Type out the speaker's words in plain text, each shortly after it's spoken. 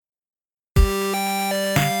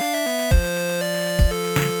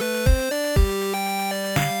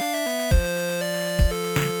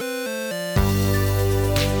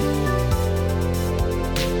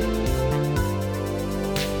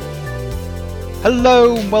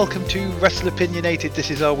Hello and welcome to Wrestle Opinionated. This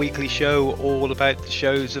is our weekly show all about the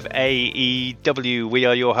shows of AEW. We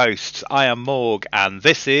are your hosts. I am Morg and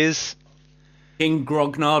this is... King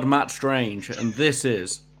Grognard Matt Strange, and this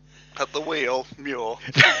is... At the wheel, Muir.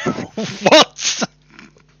 What?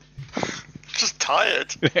 Just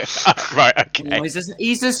tired. Right, okay. Oh,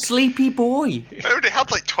 he's a sleepy boy. I only had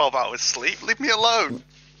like 12 hours sleep. Leave me alone.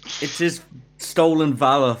 It's his stolen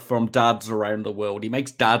valor from dads around the world. He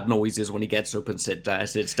makes dad noises when he gets up and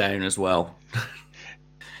sits down as well.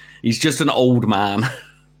 He's just an old man.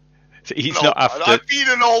 So he's not after... I've been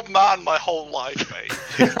an old man my whole life, mate.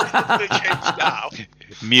 It changed now.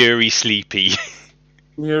 Muri Sleepy.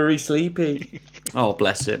 Muri Sleepy. Oh,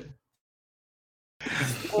 bless him.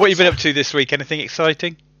 What have you been up to this week? Anything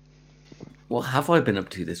exciting? What have I been up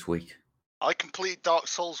to this week? I completed Dark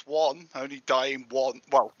Souls 1, only dying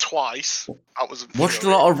twice. That was Watched a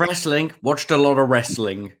lot of wrestling. There was a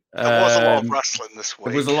lot of wrestling this week.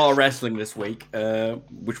 There was a lot of wrestling this week,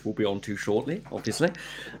 which we'll be on to shortly, obviously.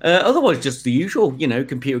 Otherwise, just the usual,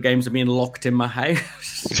 computer games are being locked in my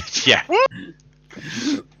house. Yeah.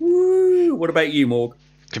 Woo! What about you, Morg?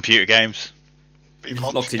 Computer games. Being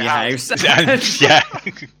Locked in your house. Yeah.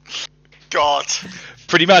 God.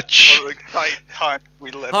 Pretty much. What an exciting time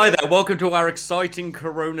we live Hi in. there, welcome to our exciting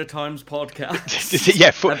Corona Times podcast.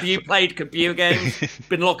 Yeah. Have you played computer games?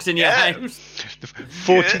 Been locked in your house?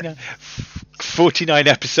 49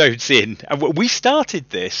 episodes in. And we started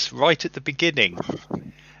this right at the beginning.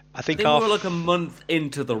 I think we were like a month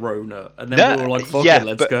into the Rona, and then we were like, fuck yeah, it,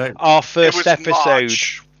 let's but go. Our first episode...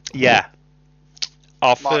 March. Yeah.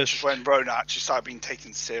 March when Rona actually started being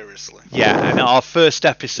taken seriously. Yeah, and our first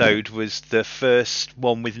episode was the first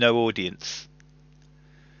one with no audience.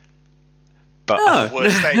 But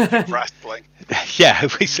Worst stage of wrestling.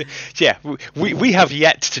 we have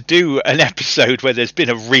yet to do an episode where there's been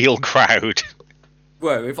a real crowd.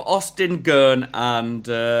 Well, if Austin Gunn and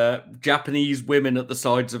Japanese women at the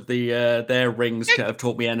sides of their rings have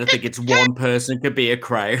taught me anything, it's one person could be a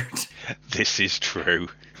crowd. This is true.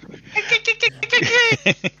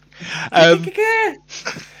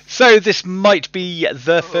 So this might be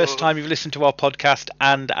the first time you've listened to our podcast,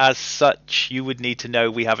 and as such you would need to know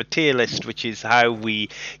we have a tier list, which is how we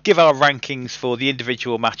give our rankings for the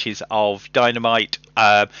individual matches of Dynamite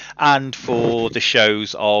and for the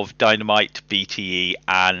shows of Dynamite, BTE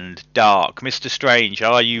and Dark. Mr. Strange,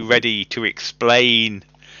 are you ready to explain?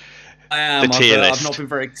 I am. The tier list? I've not been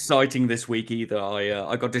very exciting this week either.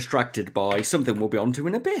 I got distracted by something we'll be on to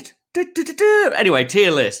in a bit. Anyway,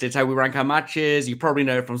 tier list. It's how we rank our matches. You probably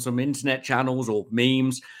know it from some internet channels or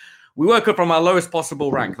memes. We work up from our lowest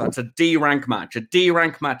possible rank. That's a D rank match. A D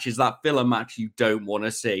rank match is that filler match you don't want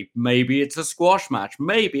to see. Maybe it's a squash match.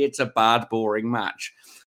 Maybe it's a bad, boring match.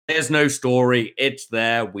 There's no story. It's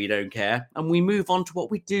there. We don't care. And we move on to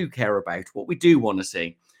what we do care about, what we do want to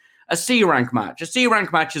see. A C rank match. A C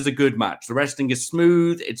rank match is a good match. The wrestling is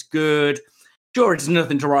smooth. It's good. Sure, it's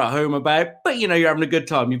nothing to write home about, but you're having a good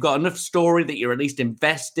time. You've got enough story that you're at least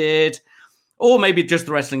invested. Or maybe just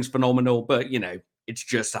the wrestling's phenomenal, but it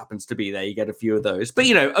just happens to be there. You get a few of those. But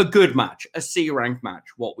a good match. A C rank match.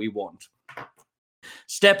 What we want.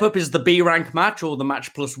 Step up is the B rank match, or the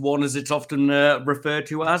match plus one as it's often referred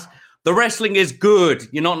to as. The wrestling is good.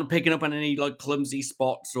 You're not picking up on any clumsy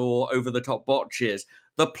spots or over-the-top botches.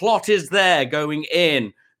 The plot is there going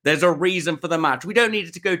in. There's a reason for the match. We don't need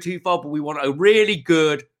it to go too far, but we want a really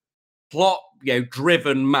good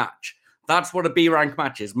plot-driven match. That's what a B rank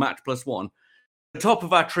match is, match plus one. The top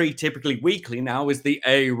of our tree, typically weekly now, is the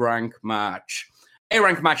A rank match. A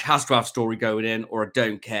rank match has to have story going in, or I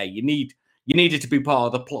don't care. You need it to be part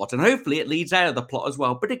of the plot, and hopefully it leads out of the plot as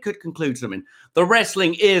well, but it could conclude something. The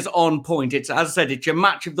wrestling is on point. It's, as I said, it's your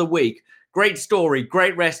match of the week. Great story,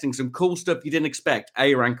 great wrestling, some cool stuff you didn't expect.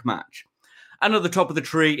 A rank match. And at the top of the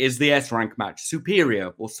tree is the S rank match,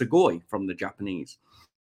 Superior, or Sugoi from the Japanese.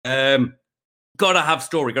 Gotta have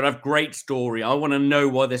story, gotta have great story. I want to know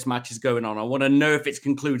why this match is going on. I want to know if it's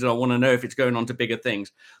concluded. I want to know if it's going on to bigger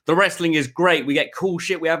things. The wrestling is great. We get cool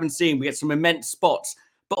shit we haven't seen. We get some immense spots,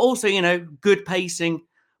 but also, good pacing,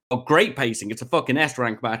 or great pacing. It's a fucking S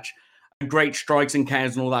rank match. And great strikes and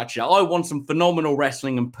counters and all that shit. I want some phenomenal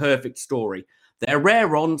wrestling and perfect story. They're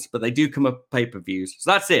rare ons, but they do come up pay-per-views.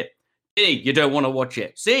 So that's it. B, you don't want to watch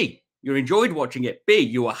it. C, you enjoyed watching it. B,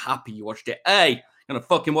 you were happy you watched it. A, I'm going to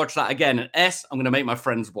fucking watch that again. And S, I'm going to make my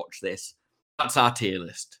friends watch this. That's our tier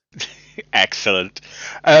list. Excellent.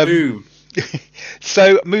 Boom.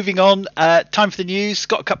 So, moving on. Time for the news.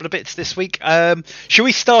 Got a couple of bits this week. Shall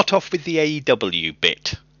we start off with the AEW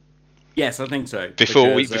bit? Yes, I think so.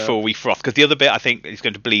 Before we froth, because the other bit I think is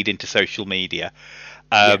going to bleed into social media.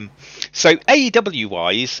 So AEW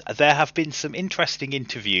wise, there have been some interesting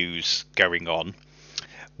interviews going on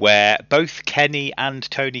where both Kenny and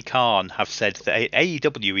Tony Khan have said that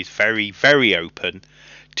AEW is very, very open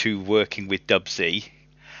to working with Dubsy.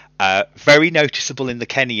 Very noticeable in the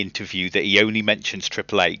Kenny interview that he only mentions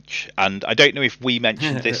Triple H, and I don't know if we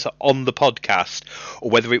mentioned this on the podcast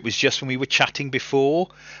or whether it was just when we were chatting before,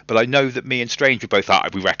 but I know that me and Strange were both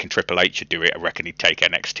like, we reckon Triple H should do it. I reckon he'd take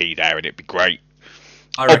NXT there and it'd be great.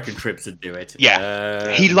 I reckon Trips would do it.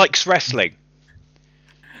 Yeah, he likes wrestling.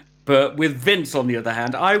 But with Vince, on the other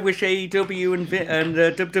hand, I wish AEW and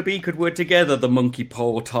WWE could work together. The monkey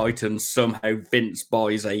paw titans. Somehow Vince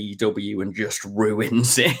buys AEW and just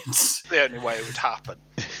ruins it. The only way it would happen.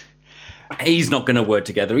 He's not going to work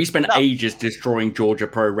together. He spent ages destroying Georgia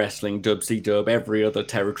Pro Wrestling, Dubsy Dub, every other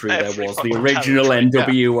territory there was. The original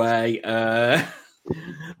NWA,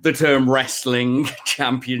 the term wrestling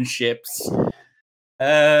championships.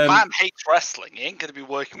 Man hates wrestling. He ain't going to be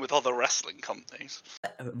working with other wrestling companies.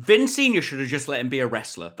 Vince Sr. should have just let him be a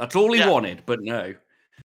wrestler. That's all he wanted, but no.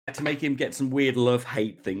 Had to make him get some weird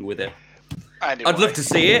love-hate thing with it. Anyway. I'd love to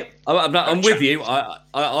see it. I'm with you.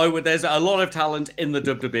 I would. There's a lot of talent in the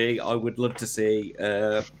WWE. I would love to see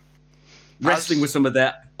wrestling with some of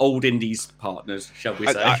their old indies partners, shall we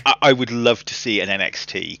say. I would love to see an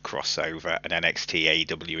NXT crossover, an NXT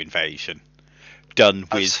AEW invasion. Done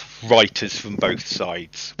with writers from both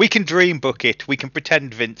sides. We can dream book it. We can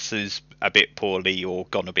pretend Vince is a bit poorly or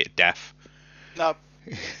gone a bit deaf. No.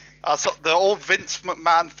 The old Vince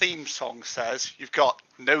McMahon theme song says, you've got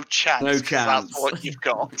no chance. No chance. That's what you've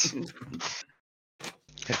got.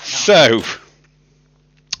 So,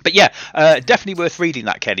 but yeah, definitely worth reading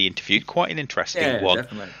that Kenny interview. Quite an interesting one.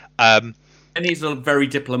 Definitely. And he's very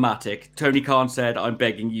diplomatic. Tony Khan said, I'm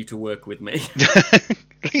begging you to work with me.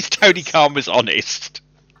 At least Tony Khan was honest.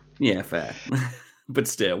 Yeah, fair. But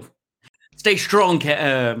still. Stay strong,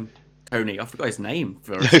 Tony. I forgot his name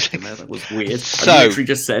for a second there. That was weird. I literally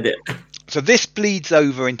just said it. So this bleeds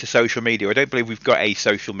over into social media. I don't believe we've got a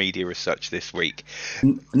social media as such this week.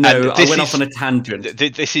 No, I went off on a tangent.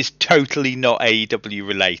 This is totally not AEW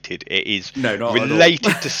related. It is not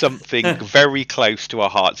related to something very close to our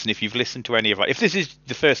hearts. And if you've listened to any of our... If this is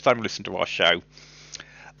the first time you listen to our show,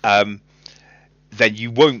 then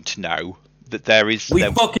you won't know that there is... We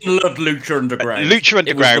fucking love Lucha Underground. Lucha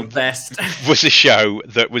Underground was the best. Was a show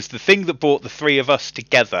that was the thing that brought the three of us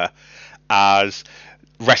together as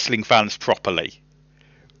wrestling fans properly.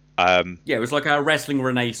 It was like our wrestling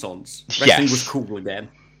renaissance. Wrestling was cool again.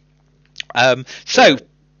 So,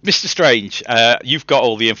 Mr. Strange, you've got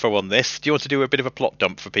all the info on this. Do you want to do a bit of a plot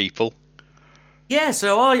dump for people? Yeah,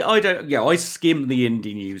 so I skim the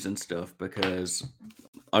indie news and stuff because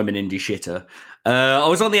I'm an indie shitter. I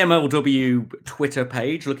was on the MLW Twitter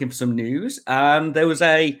page looking for some news, and there was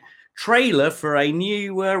a trailer for a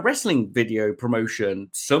new wrestling video promotion,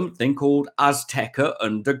 something called Aztec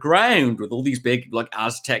Underground, with all these big like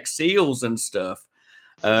Aztec seals and stuff,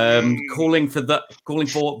 calling for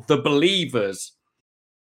the Belivers.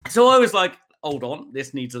 So I was like, hold on,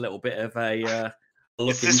 this needs a little bit of a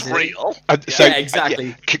look. Is this real? Yeah,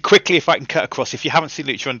 exactly. Quickly, if I can cut across, if you haven't seen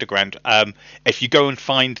Lucha Underground, if you go and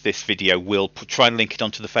find this video, we'll try and link it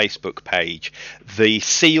onto the Facebook page. The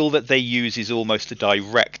seal that they use is almost a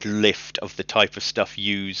direct lift of the type of stuff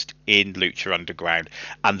used in Lucha Underground,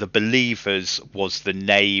 and the Belivers was the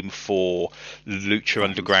name for Lucha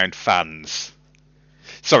Underground fans.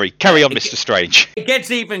 Sorry, carry on, Mr. Strange. It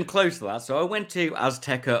gets even closer to that. So I went to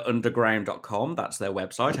aztecaunderground.com. That's their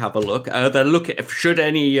website. Have a look. They're looking. Should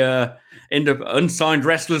any unsigned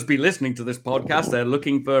wrestlers be listening to this podcast, they're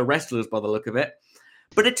looking for wrestlers by the look of it.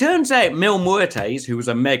 But it turns out Mil Muertes, who was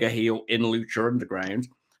a mega heel in Lucha Underground,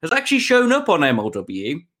 has actually shown up on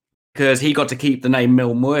MLW because he got to keep the name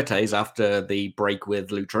Mil Muertes after the break with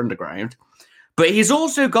Lucha Underground. But he's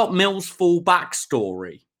also got Mil's full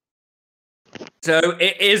backstory. So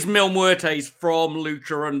it is Mil Muertes from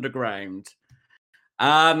Lucha Underground.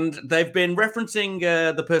 And they've been referencing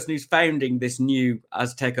the person who's founding this new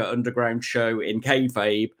Azteca Underground show in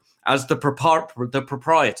kayfabe as the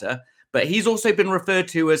proprietor. But he's also been referred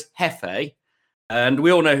to as Jefe. And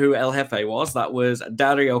we all know who El Jefe was. That was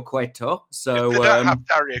Dario Cueto. So, if they don't have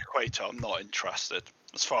Dario Cueto, I'm not interested,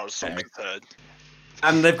 as far as I'm concerned.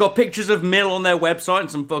 And they've got pictures of Mil on their website and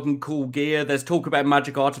some fucking cool gear. There's talk about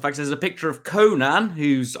magic artifacts. There's a picture of Conan,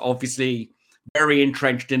 who's obviously very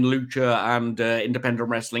entrenched in lucha and independent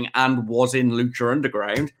wrestling and was in Lucha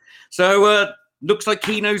Underground. So looks like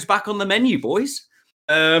Keno's back on the menu, boys.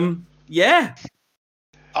 Yeah.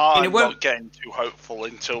 I'm not getting too hopeful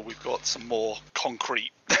until we've got some more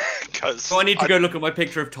concrete Because I need to go look at my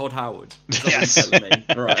picture of Todd Howard. Yes. Right,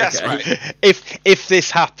 Yes, okay. right. If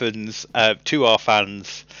this happens to our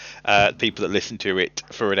fans, people that listen to it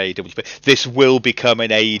for an AEW, this will become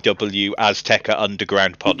an AEW Azteca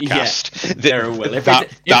Underground podcast. Yeah, there it will. If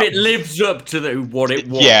it lives up to what it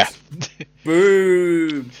was. Yeah.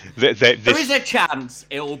 Boom. There is a chance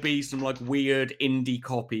it'll be some like weird indie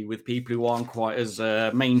copy with people who aren't quite as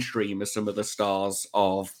mainstream as some of the stars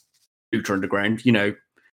of Lucha Underground. You know,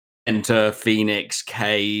 Enter, Phoenix,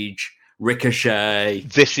 Cage, Ricochet.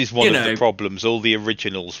 This is one of the problems. All the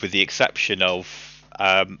originals, with the exception of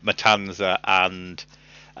Matanza and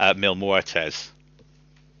Mil Muertes.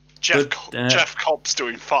 Jeff Cobb's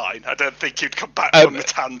doing fine. I don't think he'd come back from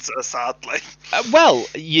Matanza, sadly. Well,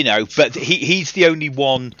 but he's the only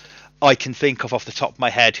one I can think of off the top of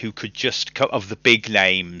my head who could just of the big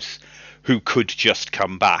names who could just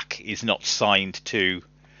come back. He's not signed to.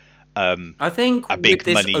 I think a big with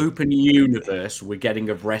this money open universe we're getting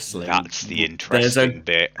of wrestling, that's the interesting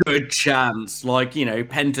bit. Good chance, like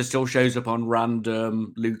Penta still shows up on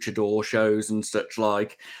random luchador shows and such.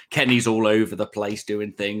 Like Kenny's all over the place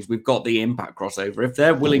doing things. We've got the Impact crossover. If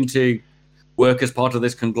they're willing to work as part of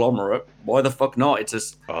this conglomerate, why the fuck not? It's a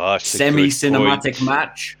semi-cinematic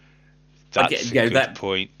match. That's a good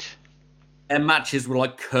point. Their matches were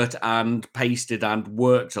like cut and pasted and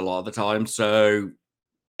worked a lot of the time, so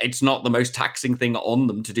it's not the most taxing thing on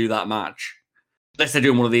them to do that match. Unless they're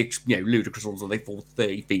doing one of the ludicrous ones where they fall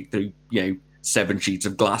 30 feet through 7 sheets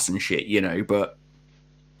of glass and shit, but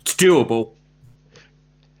it's doable.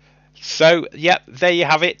 So, there you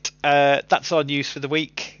have it. That's our news for the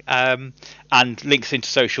week. And links into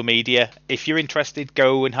social media. If you're interested,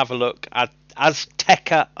 go and have a look at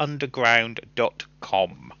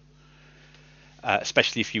aztecaunderground.com.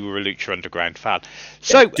 Especially if you were a Lucha Underground fan.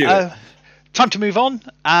 So, time to move on,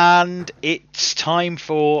 and it's time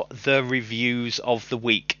for the reviews of the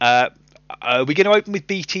week. We're going to open with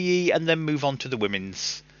BTE and then move on to the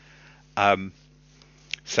women's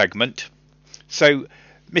segment. So,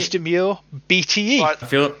 Mr. Muir, BTE. I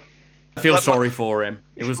feel sorry for him.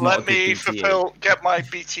 It was not a good BTE. Get my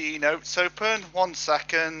BTE notes open. 1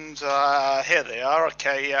 second. Here they are.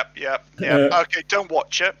 Okay, yep. Okay, don't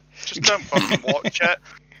watch it. Just don't fucking watch it.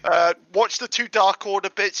 Watch the 2 Dark Order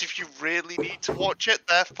bits if you really need to watch it.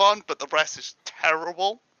 They're fun, but the rest is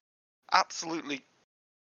terrible. Absolutely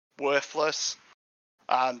worthless.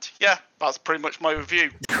 And that's pretty much my review.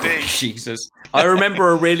 Jesus. I remember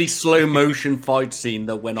a really slow motion fight scene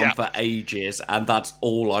that went on for ages, and that's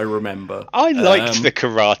all I remember. I liked the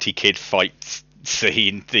Karate Kid fight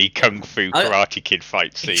scene, the Kung Fu Karate Kid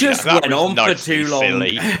fight scene. It just went on for too long.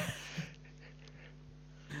 Silly.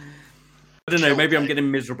 I don't know, maybe I'm getting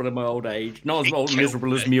miserable in my old age. Not as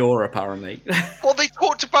miserable as Miura, apparently. Well, they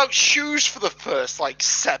talked about shoes for the first,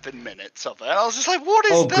 7 minutes of it. And I was just like, what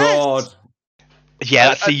is this? Oh, God. Yeah,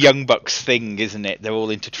 that's the Young Bucks thing, isn't it? They're all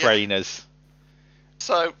into trainers.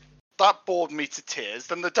 So, that bored me to tears.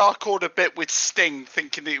 Then the Dark Order bit with Sting,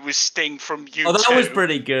 thinking it was Sting from U2. Oh, that was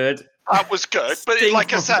pretty good. That was good. But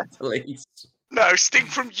like I said... No, Sting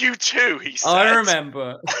from U2, he said. I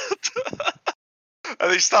remember. And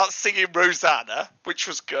they start singing Rosanna, which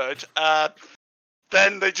was good.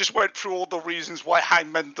 Then they just went through all the reasons why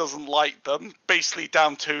Hangman doesn't like them, basically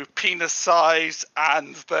down to penis size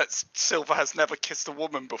and that Silver has never kissed a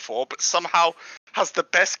woman before, but somehow has the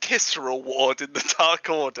best kisser award in the Dark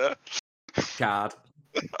Order. God.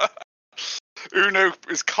 Uno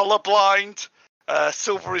is colorblind.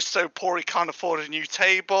 Silver is so poor he can't afford a new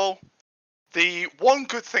table. The one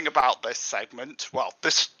good thing about this segment,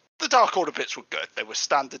 the Dark Order bits were good. They were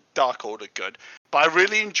standard Dark Order good. But I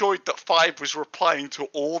really enjoyed that Five was replying to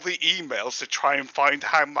all the emails to try and find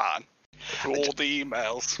Hangman. Through all the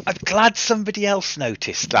emails. I'm glad somebody else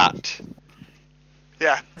noticed that.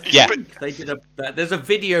 Yeah. They did there's a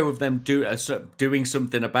video of them doing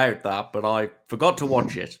something about that, but I forgot to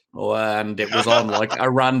watch it. And it was on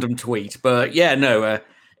a random tweet. But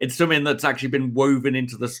it's something that's actually been woven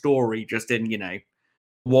into the story just in,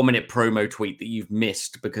 1 minute promo tweet that you've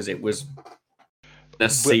missed because it was a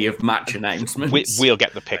sea of match announcements. We'll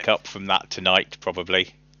get the pick up from that tonight,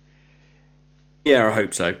 probably. Yeah, I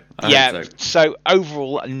hope so. I hope so. So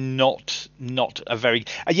overall, not a very...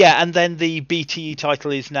 and then the BTE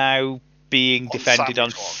title is now being defended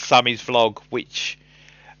on Sammy's vlog, which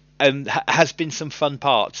has been some fun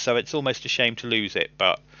parts, so it's almost a shame to lose it,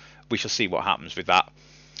 but we shall see what happens with that.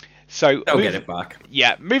 So I'll get it back.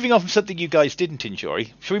 Yeah, moving on from something you guys didn't enjoy,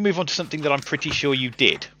 shall we move on to something that I'm pretty sure you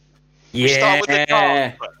did? We start with the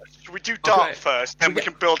Dark first. Should we do Dark first, then we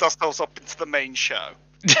can build ourselves up into the main show?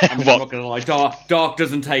 I mean, I'm not going to lie, Dark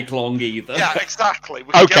doesn't take long either. Yeah, exactly.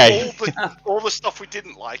 We can Okay. get all the stuff we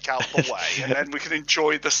didn't like out of the way, and then we can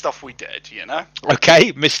enjoy the stuff we did, you know?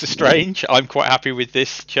 Okay, Mr. Strange, I'm quite happy with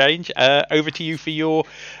this change. Over to you for your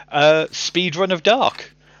speed run of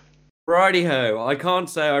Dark. Righty-ho. I can't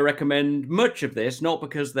say I recommend much of this, not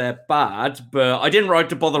because they're bad, but I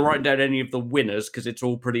didn't bother writing down any of the winners because it's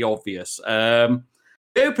all pretty obvious.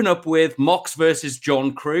 We open up with Mox versus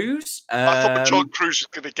John Cruz. I thought John Cruz was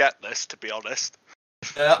going to get this, to be honest.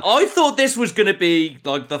 I thought this was going to be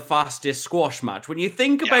like the fastest squash match. When you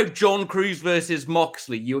think about John Cruz versus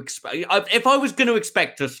Moxley, you expect. If I was going to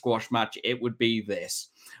expect a squash match, it would be this.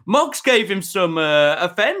 Mox gave him some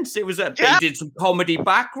offense. It was he did some comedy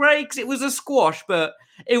back rakes. It was a squash, but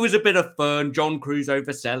it was a bit of fun. John Cruz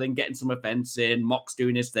overselling, getting some offense in. Mox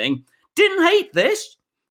doing his thing. Didn't hate this.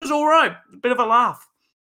 It was all right. A bit of a laugh.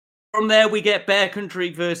 From there, we get Bear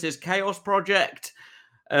Country versus Chaos Project,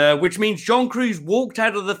 which means John Cruz walked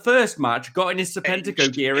out of the first match, got in his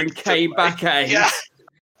Serpentico gear, and came back out,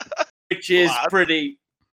 which is pretty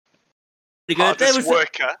good. There was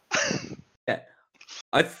worker.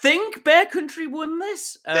 I think Bear Country won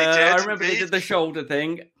this. They did, I remember they did the shoulder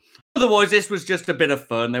thing. Otherwise, this was just a bit of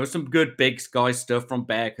fun. There was some good big guy stuff from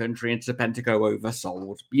Bear Country and Serpentico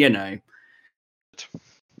oversold, you know.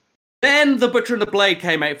 Then the Butcher and the Blade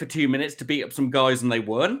came out for 2 minutes to beat up some guys, and they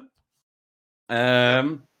won.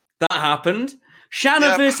 That happened.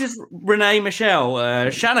 Shanna versus Renee Michelle.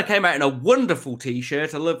 Shanna came out in a wonderful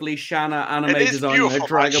T-shirt, a lovely Shanna anime design, a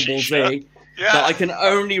Dragon Ball Z. That I can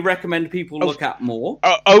only recommend people look at more.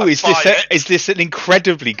 Is this an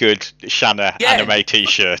incredibly good Shanna anime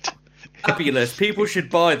T-shirt? Fabulous. People should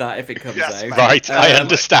buy that if it comes out. Right, I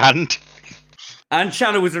understand. And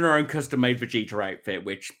Shanna was in her own custom-made Vegeta outfit,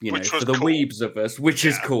 which for the weebs of us, which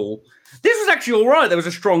is cool. This was actually all right. There was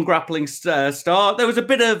a strong grappling start. There was a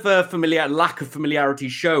bit of lack of familiarity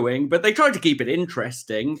showing, but they tried to keep it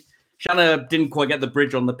interesting. Shanna didn't quite get the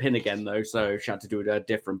bridge on the pin again, though, so she had to do a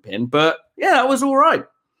different pin. But, yeah, that was all right.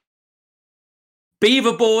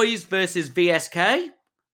 Beaver Boys versus VSK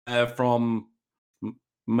from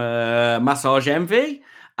Massage Envy.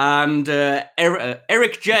 And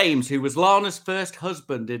Eric James, who was Lana's first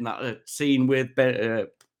husband in that scene with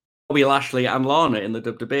Bobby Lashley and Lana in the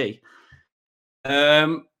WWE.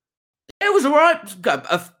 It was all right.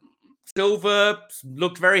 Silver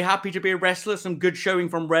looked very happy to be a wrestler. Some good showing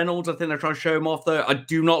from Reynolds. I think they're trying to show him off, though. I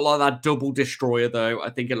do not like that double destroyer, though. I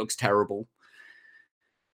think it looks terrible.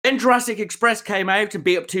 Then Jurassic Express came out and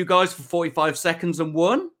beat up two guys for 45 seconds and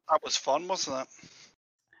won. That was fun, wasn't it?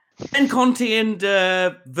 Then Conti and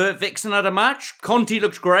Vixen had a match. Conti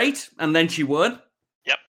looked great, and then she won.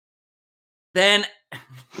 Yep. Then,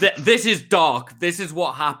 this is Dark. This is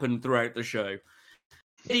what happened throughout the show.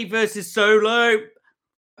 Eddie versus Solo.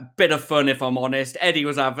 A bit of fun, if I'm honest. Eddie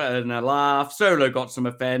was having a laugh. Solo got some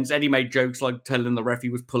offense. Eddie made jokes like telling the ref he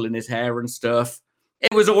was pulling his hair and stuff.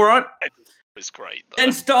 It was all right. It was great, though.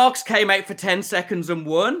 Then Starks came out for 10 seconds and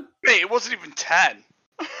won. Wait, it wasn't even 10.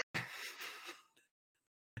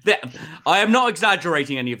 I am not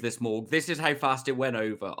exaggerating any of this, Morg. This is how fast it went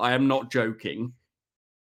over. I am not joking.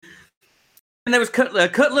 And there was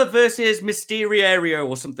Cutler versus Mysterio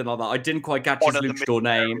or something like that. I didn't quite catch his luchador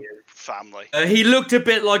name. Family. He looked a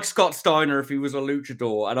bit like Scott Steiner if he was a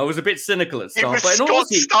luchador, and I was a bit cynical at start. But Scott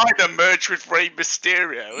Steiner merged with Rey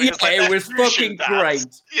Mysterio. It was fucking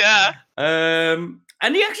great. Yeah.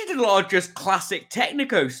 And he actually did a lot of just classic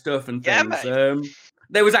Technico stuff and things. Yeah,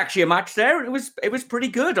 there was actually a match there, and it was pretty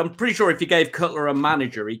good. I'm pretty sure if you gave Cutler a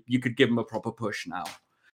manager, you could give him a proper push now.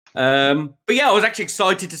 But yeah, I was actually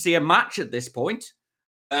excited to see a match at this point.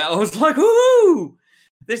 I was like, ooh,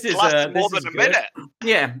 this is more than a minute.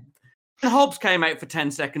 Yeah. And Hobbs came out for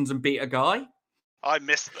 10 seconds and beat a guy. I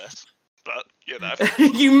missed this, but you know.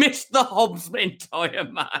 You missed the Hobbs entire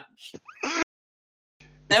match.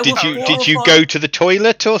 Did you go to the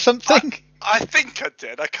toilet or something? I think I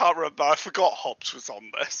did. I can't remember. I forgot Hobbs was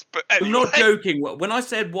on this. But anyway. I'm not joking. When I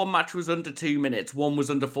said one match was under 2 minutes, one was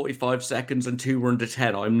under 45 seconds, and two were under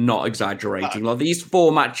 10, I'm not exaggerating. Like these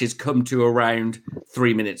four matches come to around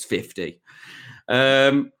 3 minutes 50.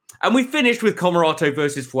 And we finished with Comarato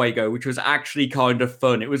versus Fuego, which was actually kind of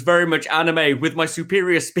fun. It was very much anime. With my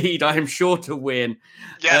superior speed, I am sure to win.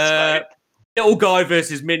 Yes, Little guy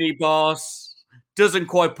versus mini boss. Doesn't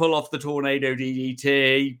quite pull off the tornado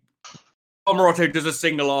DDT. Comarato does a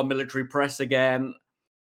single arm military press again.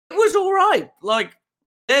 It was all right. Like,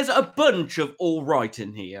 there's a bunch of all right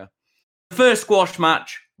in here. The first squash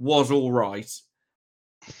match was all right.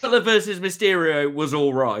 Cutler versus Mysterio was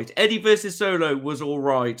all right. Eddie versus Solo was all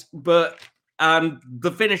right. And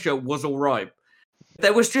the finisher was all right.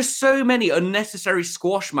 There was just so many unnecessary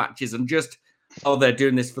squash matches and just, they're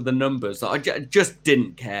doing this for the numbers. I just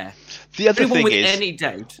didn't care. The other Anyone thing with is, any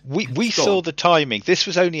doubt, we saw the timing. This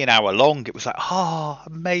was only an hour long. It was like,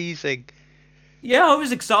 amazing. Yeah, I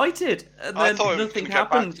was excited. And I then thought nothing it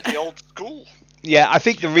happened. Back happened. to the old school. Yeah, I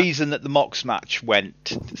think the reason that the Mox match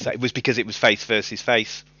went was because it was face versus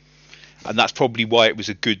face, and that's probably why it was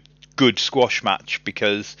a good squash match.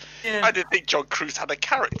 Because I didn't think John Cruz had a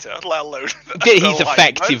character, let alone. He's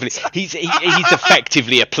effectively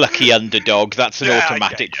a plucky underdog. That's an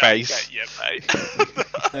automatic face.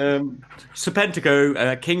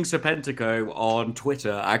 Serpentico, King Serpentico on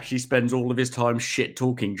Twitter actually spends all of his time shit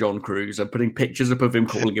talking John Cruz and putting pictures up of him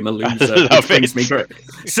calling him a loser. Which brings me great.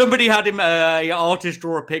 Somebody had him, an artist,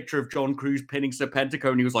 draw a picture of John Cruz pinning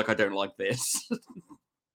Serpentico, and he was like, "I don't like this."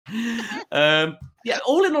 Yeah,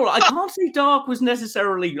 all in all, I can't say Dark was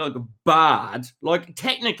necessarily like bad. Like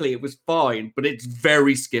technically, it was fine, but it's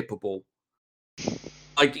very skippable.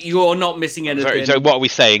 Like you're not missing anything. So what are we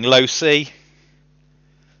saying? Low C.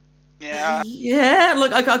 Yeah. Yeah,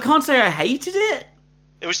 like I can't say I hated it.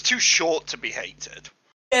 It was too short to be hated.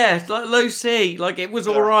 Yeah, it's like low C. Like it was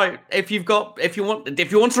all right. If you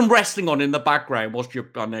want some wrestling on in the background whilst you're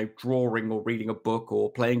drawing or reading a book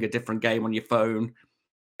or playing a different game on your phone,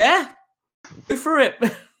 yeah, go for it.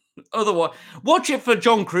 Otherwise, watch it for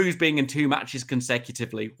John Cruz being in 2 matches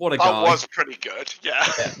consecutively. What a guy! That was pretty good. Yeah.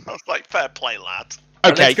 I was like, fair play, lad.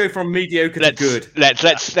 Okay, let's go from mediocre to good.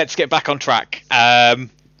 Let's get back on track.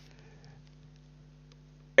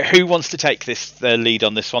 Who wants to take the lead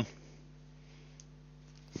on this one?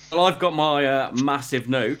 Well, I've got my massive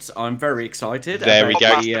notes. I'm very excited. There we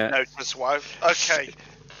go. Notes as well. Okay.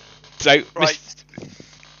 So, right.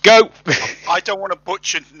 Go. I don't want to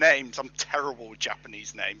butcher names. I'm terrible with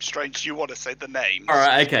Japanese names. Strange, you want to say the names? All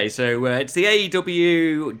right. Okay. So it's the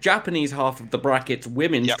AEW Japanese half of the brackets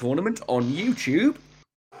women's tournament on YouTube,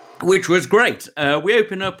 which was great. We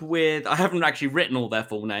open up with, I haven't actually written all their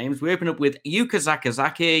full names. We open up with Yuka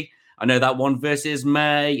Sakazaki. I know that one versus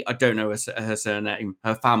May. I don't know her surname,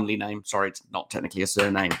 her family name. Sorry, it's not technically a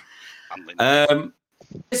surname. I'm going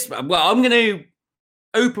to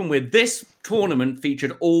open with this tournament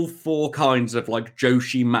featured all 4 kinds of like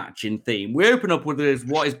Joshi match in theme. We open up with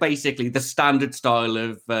what is basically the standard style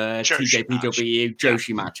of TJPW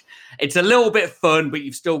Joshi match. It's a little bit fun, but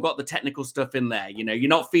you've still got the technical stuff in there. You know, you're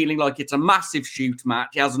not feeling like it's a massive shoot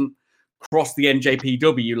match. It hasn't crossed the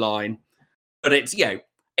NJPW line, but it's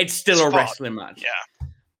it's still a wrestling match.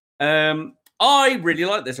 Yeah. I really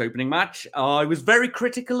like this opening match. I was very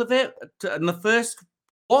critical of it in the first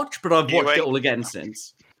watch, but I've watched it all again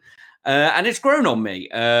since. And it's grown on me.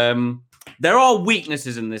 There are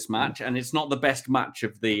weaknesses in this match, and it's not the best match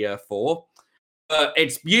of the 4.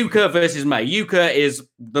 It's Yuka versus May. Yuka is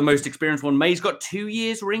the most experienced one. May's got 2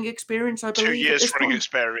 years ring experience, I believe. 2 years ring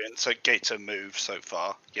experience at Gator Move so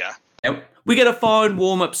far, yeah. Yep. We get a fine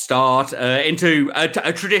warm-up start into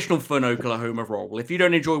a traditional fun Oklahoma roll. If you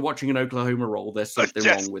don't enjoy watching an Oklahoma roll, there's something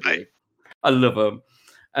wrong with you. I love them.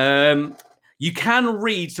 You can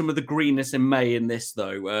read some of the greenness in May in this,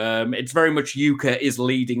 though. It's very much Yuka is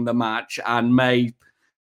leading the match, and May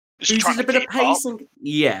uses a bit of pace.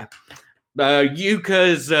 Yeah.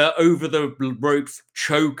 Yuka's over the ropes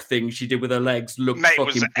choke thing she did with her legs looked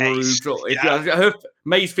fucking brutal.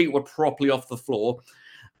 May's feet were properly off the floor.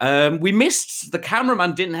 We missed, the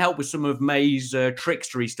cameraman didn't help with some of May's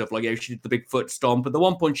trickstery stuff, like she did the big foot stomp. At the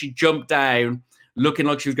one point, she jumped down, looking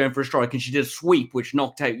like she was going for a strike, and she did a sweep, which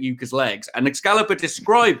knocked out Yuka's legs. And Excalibur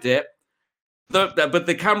described it, but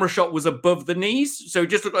the camera shot was above the knees, so it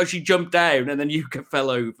just looked like she jumped down, and then Yuka fell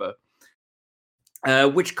over,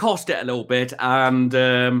 which cost it a little bit.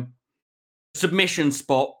 And submission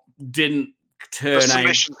spot didn't turn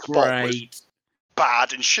out great.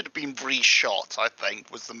 Bad and should have been reshot, I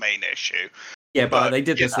think, was the main issue. Yeah, but they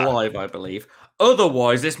did this live, I believe.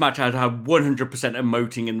 Otherwise, this match had 100%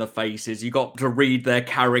 emoting in the faces. You got to read their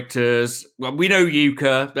characters. Well, we know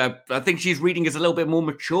Yuka. I think she's reading as a little bit more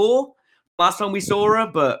mature last time we saw her,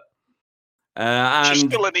 but she's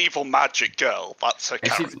still an evil magic girl. That's her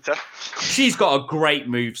character. She's got a great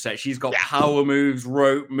moveset. She's got power moves,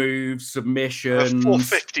 rope moves, submissions. A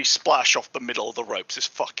 450 splash off the middle of the ropes is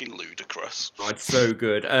fucking ludicrous. Oh, it's so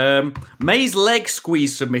good. May's leg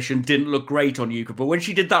squeeze submission didn't look great on Yuka, but when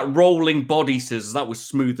she did that rolling body scissors, that was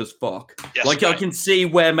smooth as fuck. Yes, I can see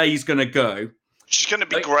where May's going to go. She's going to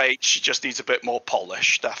be great. She just needs a bit more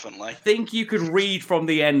polish, definitely. I think you could read from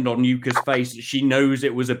the end on Yuka's face that she knows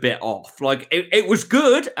it was a bit off. Like, it was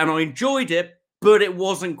good, and I enjoyed it, but it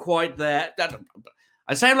wasn't quite there.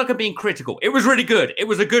 I sound like I'm being critical. It was really good. It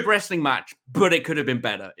was a good wrestling match, but it could have been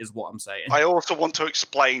better, is what I'm saying. I also want to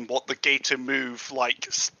explain what the gator move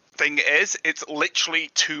thing is. It's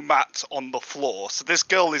literally 2 mats on the floor. So this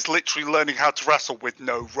girl is literally learning how to wrestle with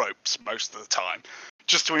no ropes most of the time.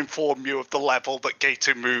 Just to inform you of the level that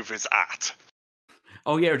gator move is at.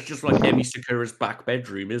 Oh yeah, it's just like Emi Sakura's back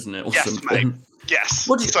bedroom, isn't it? Or Yes, something. mate. Yes.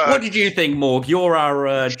 What did you think, Morg? You're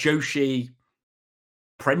our Joshi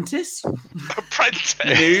apprentice? Apprentice.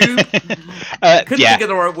 Couldn't think of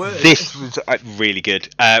the right word. This was really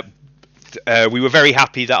good. We were very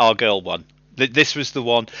happy that our girl won. This was the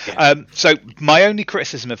one. Yeah. So my only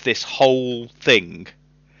criticism of this whole thing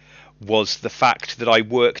was the fact that I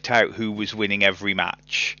worked out who was winning every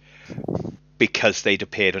match because they'd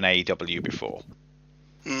appeared on AEW before.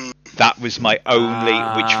 That was my only,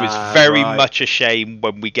 which was very much a shame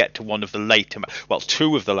when we get to one of the later,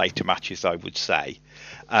 two of the later matches, I would say.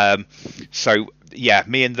 So yeah,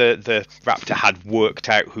 me and the Raptor had worked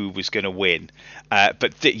out who was going to win,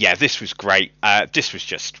 but this was great. This was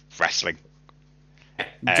just wrestling.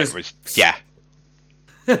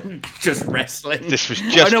 Just wrestling. This was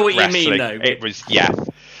just. I know what wrestling. you mean, though. It was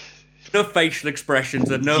enough facial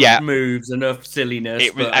expressions, enough moves, enough silliness.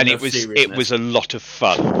 It was a lot of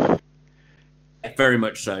fun. Very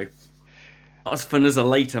much so. Not as fun as a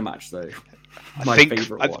later match, though. I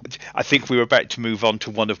think we were about to move on to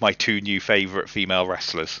one of my 2 new favourite female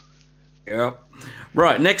wrestlers. Yeah.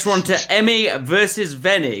 Right, next one to Emi versus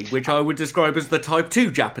Veni, which I would describe as the Type 2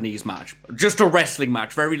 Japanese match. Just a wrestling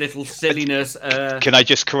match, very little silliness. Can I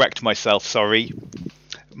just correct myself, sorry?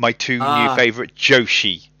 My 2 new favourite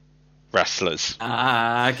Joshi wrestlers.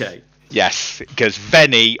 Okay. Yes, because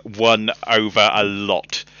Veni won over a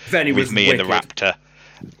lot with me wicked. and the Raptor.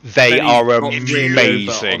 They are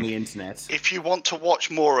amazing. On the internet. If you want to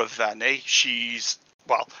watch more of Veni,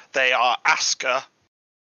 they are Asuka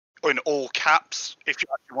in all caps. If you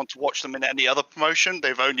actually want to watch them in any other promotion,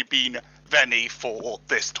 they've only been Veni for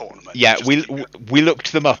this tournament. Yeah, we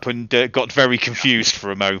looked them up and got very confused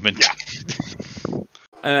for a moment.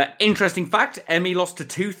 Yeah. Interesting fact, Emi lost a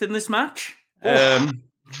tooth in this match.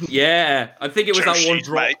 Yeah, I think it was that one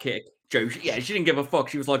drop kick. Joshi, yeah, she didn't give a fuck.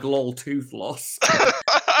 She was like, lol, tooth loss.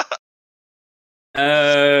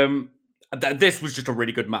 This was just a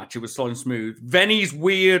really good match. It was so smooth. Veni's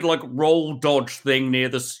weird, roll dodge thing near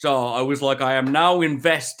the start. I was like, I am now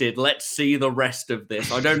invested. Let's see the rest of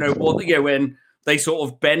this. I don't know when they sort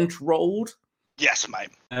of bent rolled. Yes, mate.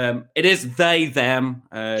 It is they, them,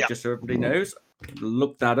 just so everybody knows.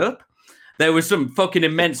 Look that up. There was some fucking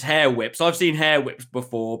immense hair whips. I've seen hair whips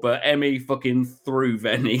before, but Emi fucking threw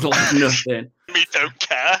Veni like nothing. Emi don't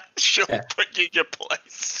care. She'll put you in your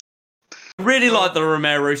place. I really like the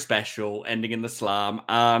Romero special ending in the slam,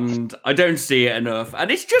 and I don't see it enough. And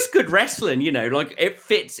it's just good wrestling, it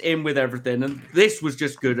fits in with everything. And this was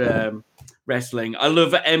just good wrestling. I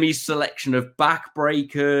love Emi's selection of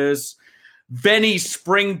backbreakers. Veni's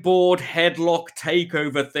springboard headlock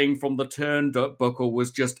takeover thing from the turnbuckle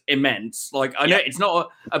was just immense. I know it's not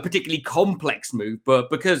a particularly complex move, but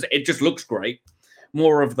because it just looks great,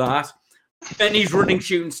 more of that. Veni's running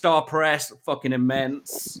shooting star press, fucking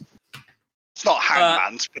immense. It's not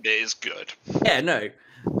Hangman's, but it is good. Yeah, no.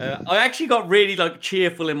 I actually got really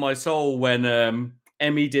cheerful in my soul when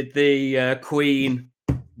Emi did the Queen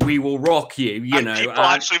 "We Will Rock You," and people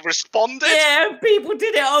actually responded. Yeah, people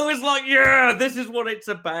did it. I was like, yeah, this is what it's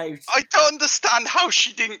about. I don't understand how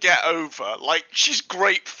she didn't get over. She's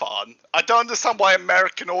great fun. I don't understand why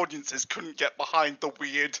American audiences couldn't get behind the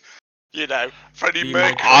weird, Freddie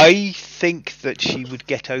Mercury. I think that she would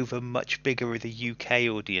get over much bigger with the UK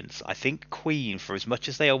audience. I think Queen, for as much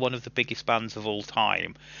as they are one of the biggest bands of all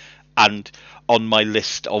time, and on my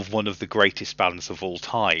list of one of the greatest bands of all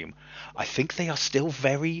time, I think they are still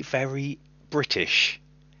very, very British.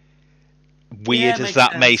 Weird as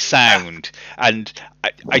that may sound. And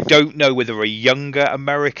I don't know whether a younger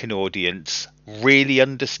American audience really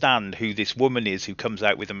understand who this woman is who comes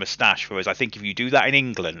out with a moustache. Whereas I think if you do that in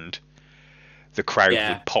England, the crowd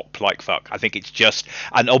would pop like fuck. I think it's just...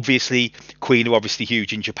 And obviously, Queen are obviously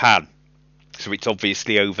huge in Japan. So it's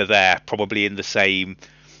obviously over there, probably in the same...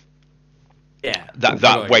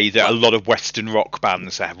 that way that a lot of Western rock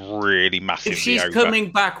bands have really massively If she's over.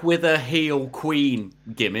 coming back with a heel Queen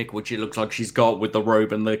gimmick, which it looks like she's got with the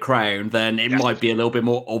robe and the crown, then it might be a little bit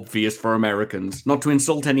more obvious for Americans. Not to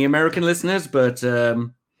insult any American listeners, but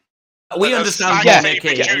we understand what Nick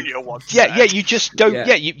is. You just don't.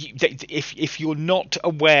 If you're not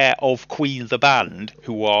aware of Queen the band,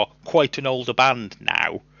 who are quite an older band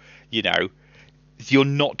now, you're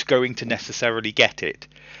not going to necessarily get it.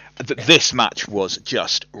 This match was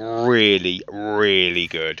just really, really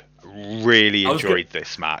good. Really enjoyed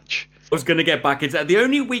this match. I was going to get back into that. The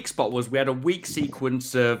only weak spot was we had a weak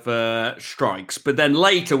sequence of strikes, but then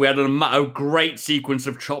later we had a great sequence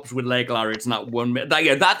of chops with leg lariats in that 1 minute.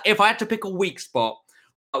 That if I had to pick a weak spot,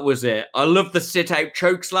 that was it. I love the sit-out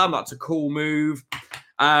choke slam. That's a cool move.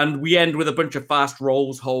 And we end with a bunch of fast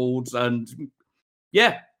rolls, holds, and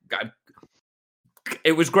yeah,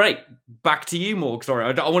 it was great. Back to you, Morg. Sorry,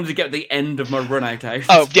 I wanted to get the end of my run out.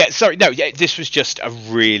 Oh, yeah, sorry. No, yeah, this was just a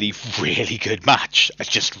really, really good match. I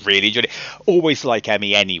just really enjoyed it. Always like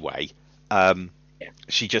Emmy anyway.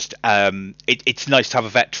 She just, it's nice to have a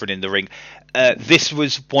veteran in the ring. This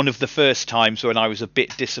was one of the first times when I was a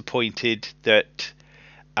bit disappointed that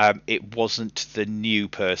it wasn't the new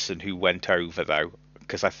person who went over, though,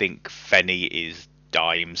 because I think Fenny is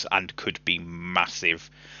dimes and could be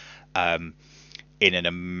massive in an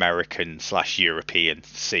American/European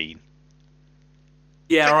scene.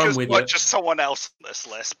 Yeah, I'm with you. Just someone else on this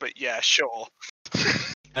list, but yeah, sure.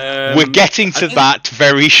 We're getting to that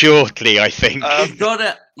very shortly, I think. You've got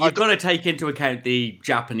to take into account the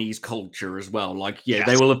Japanese culture as well. Like, yes.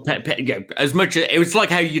 They will have as much. It was like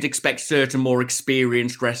how you'd expect certain more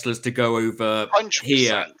experienced wrestlers to go over 100%.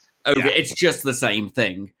 here. It's just the same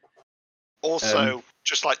thing. Also,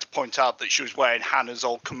 just like to point out that she was wearing Hannah's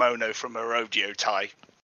old kimono from a rodeo tie.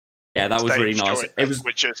 Yeah, that was really nice.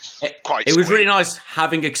 Which is quite. It was really nice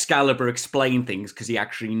having Excalibur explain things because he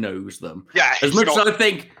actually knows them. Yeah, as much as I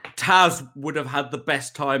think Taz would have had the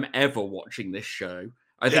best time ever watching this show,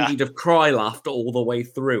 I think he'd have laughed all the way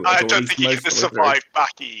through. I don't think he could have survived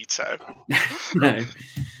Maki Ito.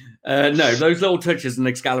 No, those little touches and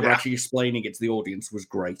Excalibur actually explaining it to the audience was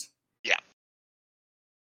great. Yeah.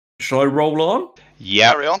 Shall I roll on?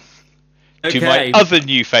 Yeah. Carry on. Okay. To my other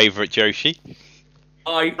new favourite, Joshi.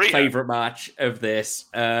 My favourite match of this,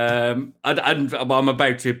 and I'm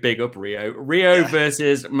about to big up Rio.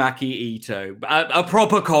 Versus Maki Ito. A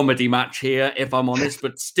proper comedy match here, if I'm honest,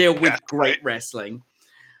 but still with great wrestling.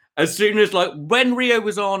 As soon as, when Rio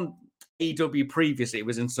was on EW previously, it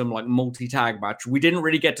was in some, multi-tag match. We didn't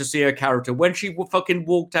really get to see her character. When she fucking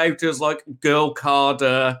walked out as, Girl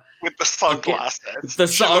Carter... with the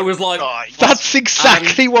sunglasses. I was like... That's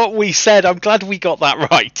exactly what we said. I'm glad we got that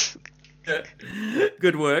right.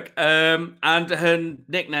 Good work. And her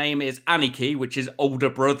nickname is Aniki, which is older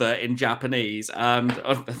brother in Japanese. And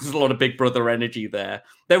there's a lot of big brother energy there.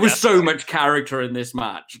 There was so much character in this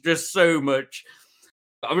match. Just so much.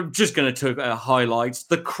 I'm just going to take highlights.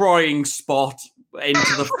 The crying spot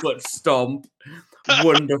into the foot stomp.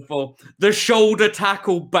 Wonderful. The shoulder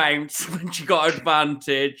tackle bounce when she got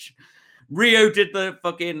advantage. Rio did the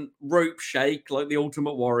fucking rope shake like the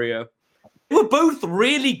Ultimate Warrior. They were both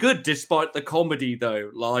really good despite the comedy,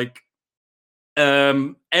 though.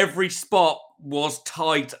 Every spot was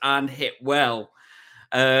tight and hit well.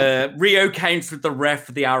 Rio counts with the ref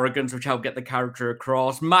for the arrogance, which helped get the character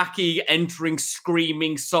across. Maki entering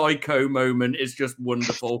screaming psycho moment is just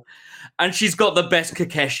wonderful. And she's got the best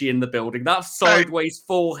Kakeshi in the building. That sideways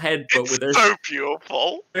full headbutt with her so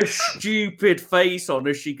beautiful. A stupid face on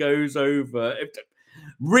as she goes over.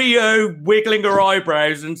 Rio wiggling her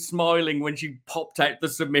eyebrows and smiling when she popped out the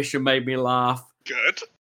submission made me laugh. Good.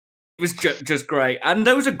 It was just great. And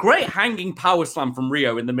there was a great hanging power slam from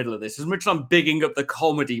Rio in the middle of this. As much as I'm bigging up the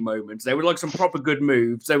comedy moments, there were some proper good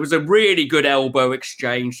moves. There was a really good elbow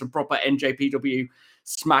exchange, some proper NJPW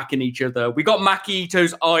smacking each other. We got Maki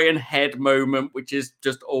Ito's Iron Head moment, which is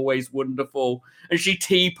just always wonderful. And she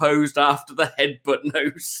T-posed after the headbutt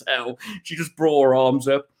no sell. She just brought her arms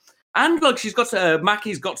up. And look, she's got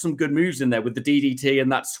Maki's got some good moves in there with the DDT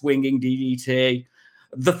and that swinging DDT.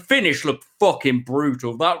 The finish looked fucking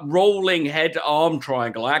brutal. That rolling head arm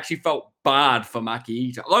triangle, I actually felt bad for Maki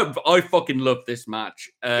Ito. I fucking loved this match.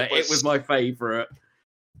 It was my favourite.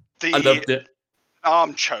 I loved it.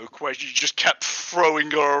 Arm choke where you just kept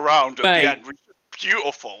throwing her around at the end.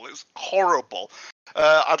 Beautiful. It's horrible.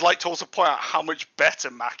 I'd like to also point out how much better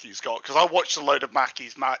Maki's got, because I watched a load of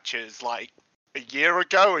Maki's matches a year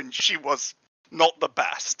ago, and she was not the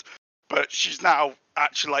best, but she's now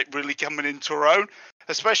actually really coming into her own.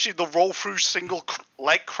 Especially the roll through single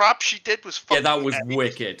leg crab she did was fucking that was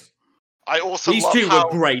wicked. I also these two were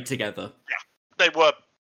great together. Yeah, they were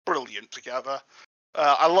brilliant together.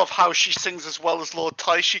 I love how she sings as well as Lord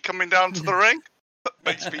Taishi coming down to the ring.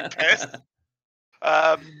 Makes me pissed.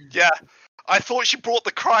 I thought she brought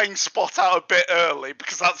the crying spot out a bit early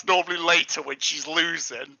because that's normally later when she's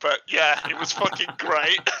losing. But yeah, it was fucking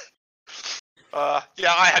great. I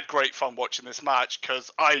had great fun watching this match because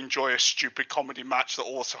I enjoy a stupid comedy match that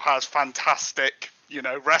also has fantastic,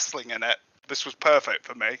 wrestling in it. This was perfect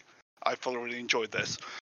for me. I thoroughly enjoyed this.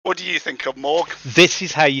 What do you think of Morg? This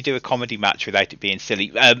is how you do a comedy match without it being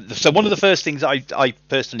silly. So one of the first things I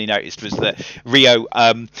personally noticed was that Rio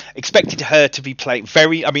expected her to be playing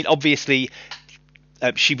very. I mean, obviously,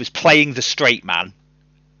 she was playing the straight man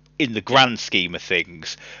in the grand scheme of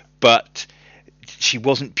things, but she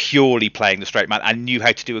wasn't purely playing the straight man and knew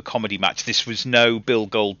how to do a comedy match. This was no Bill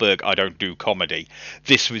Goldberg, I don't do comedy.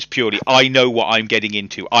 This was purely, I know what I'm getting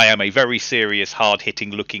into. I am a very serious,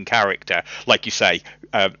 hard-hitting looking character. Like you say,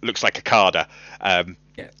 looks like a Carter.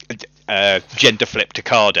 Gender flip to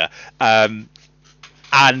Carter.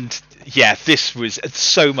 And yeah, this was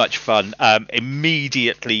so much fun.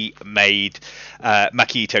 Immediately made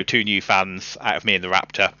Makito 2 new fans out of me and the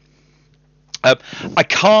Raptor. I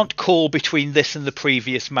can't call between this and the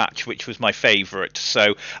previous match, which was my favourite,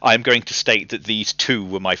 so I'm going to state that these two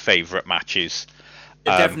were my favourite matches.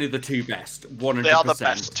 Definitely the two best, 100%. They are the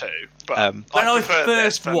best two. But when I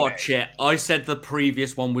first watched it, I said the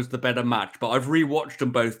previous one was the better match, but I've rewatched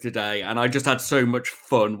them both today, and I just had so much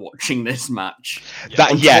fun watching this match.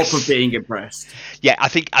 On top of being impressed. Yeah, I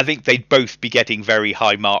think they'd both be getting very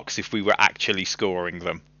high marks if we were actually scoring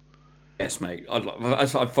them. Yes, mate. I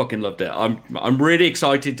fucking loved it. I'm really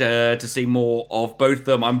excited to see more of both of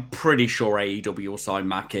them. I'm pretty sure AEW will sign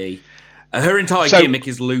Maki. Her entire gimmick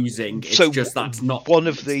is losing. It's just that's not one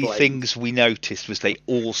of the things we noticed was they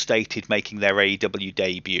all stated making their AEW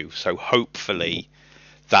debut. So hopefully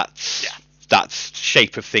that's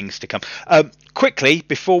shape of things to come. Quickly,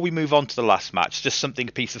 before we move on to the last match, just a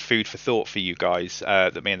piece of food for thought for you guys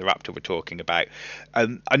that me and the Raptor were talking about.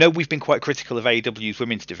 I know we've been quite critical of AEW's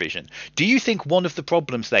women's division. Do you think one of the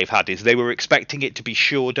problems they've had is they were expecting it to be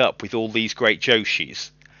shored up with all these great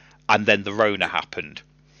Joshis, and then the Rona happened?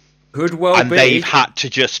 Could well be. They've had to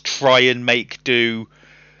just try and make do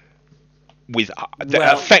with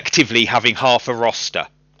effectively having half a roster.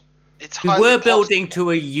 We were building to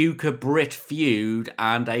a Yuka Britt feud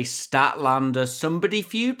and a Statlander somebody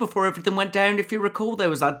feud before everything went down. If you recall, there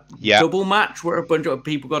was that double match where a bunch of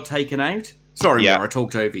people got taken out. Sorry, Mara, I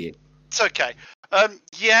talked over you. It's okay.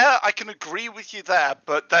 Yeah, I can agree with you there,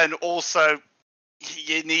 but then also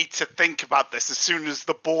you need to think about this. As soon as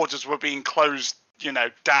the borders were being closed,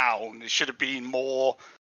 down, it should have been more,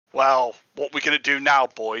 well, what we're going to do now,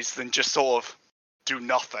 boys, than just sort of do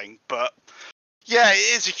nothing. But yeah,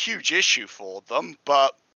 it is a huge issue for them,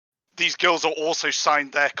 but these girls are also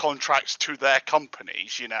signed their contracts to their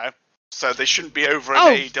companies, so they shouldn't be over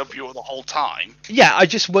at AEW the whole time. Yeah, I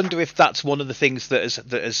just wonder if that's one of the things that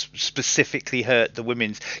has specifically hurt the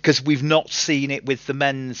women's, because we've not seen it with the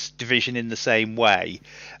men's division in the same way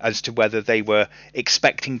as to whether they were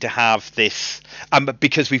expecting to have this,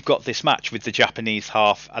 because we've got this match with the Japanese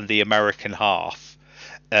half and the American half.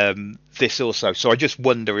 This also, so I just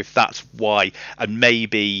wonder if that's why, and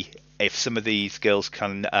maybe if some of these girls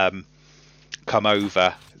can come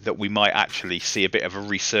over, that we might actually see a bit of a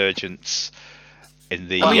resurgence in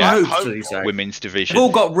the women's division. They've all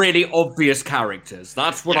got really obvious characters.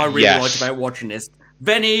 That's what I really liked about watching this.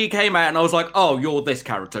 Venny came out and I was like, oh, you're this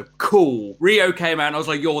character. Cool. Rio came out and I was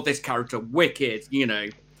like, you're this character. Wicked,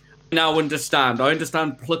 Now I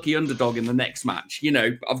understand plucky underdog in the next match.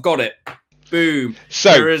 I've got it. Boom.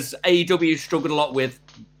 So, whereas AEW struggled a lot with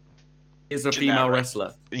is a female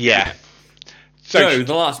wrestler. Yeah. So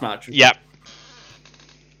the last match. Yeah.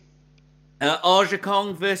 Aja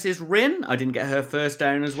Kong versus Rin. I didn't get her first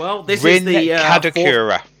down as well. This Rin is the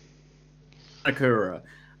Kadokura.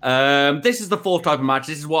 This is the fourth type of match.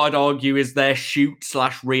 This is what I'd argue is their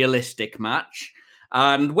shoot/realistic match.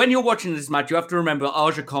 And when you're watching this match, you have to remember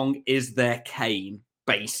Aja Kong is their Kane,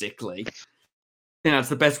 basically. I think that's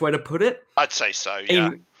the best way to put it. I'd say so, yeah.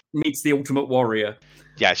 Kane meets the Ultimate Warrior.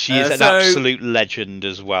 Yeah, she is an absolute legend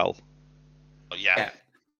as well. Yeah.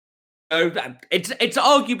 So it's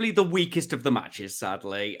arguably the weakest of the matches,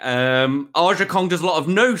 sadly. Aja Kong does a lot of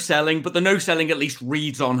no-selling, but the no-selling at least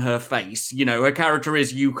reads on her face. Her character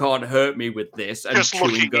is, you can't hurt me with this. And just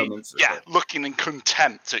looking in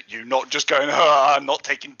contempt at you, not just going, I'm not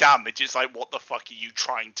taking damage. It's like, what the fuck are you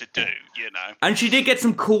trying to do, And she did get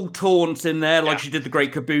some cool taunts in there, like she did the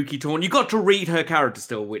Great Kabuki taunt. You got to read her character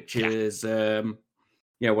still, which is,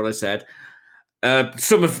 what I said.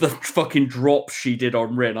 Some of the fucking drops she did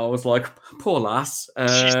on Rin, I was like, poor lass.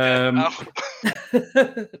 She's dead now.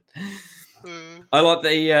 I like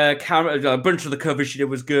the camera. A bunch of the covers she did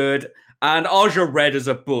was good. And Aja Red as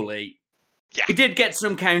a bully. Yeah. We did get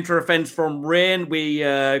some counter offense from Rin. We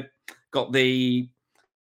got the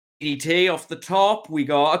DDT off the top. We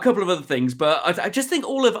got a couple of other things. But I just think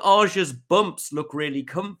all of Aja's bumps look really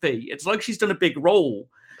comfy. It's like she's done a big roll.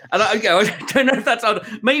 And I don't know if that's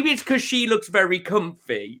maybe it's because she looks very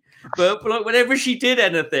comfy, but like whenever she did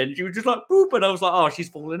anything, she was just like boop, and I was like, oh, she's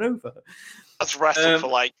falling over. That's wrestled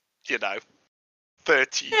for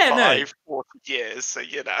 35, 40 years, so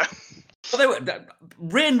Well,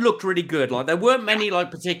 Rin looked really good. Like there weren't many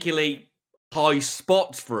like particularly high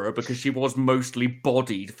spots for her because she was mostly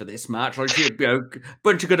bodied for this match. Like she had a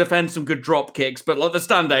bunch of good offense, some good drop kicks, but like the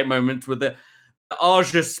standout moments with the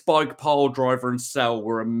Aja spike pile driver and cell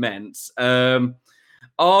were immense.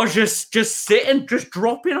 Aja just sitting, just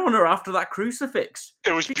dropping on her after that crucifix.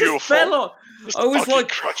 It was she beautiful. I was like,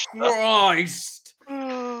 Christ.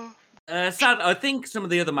 Sad. I think some of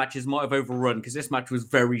the other matches might have overrun because this match was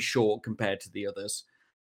very short compared to the others.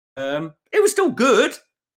 It was still good,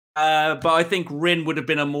 but I think Rin would have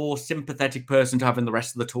been a more sympathetic person to have in the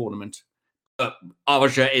rest of the tournament. But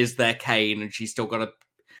Aja is their Kane, and she's still got to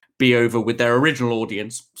be over with their original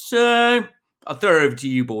audience. So I'll throw it over to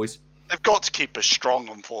you, boys. They've got to keep us strong,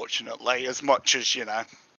 unfortunately, as much as,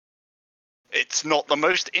 it's not the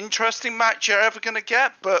most interesting match you're ever going to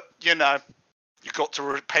get, but, you've got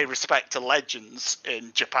to pay respect to legends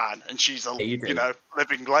in Japan, and she's a,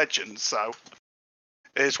 living legend, so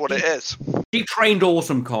it is what it is. She trained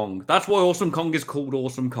Awesome Kong. That's why Awesome Kong is called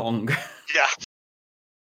Awesome Kong.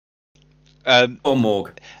 Yeah. Or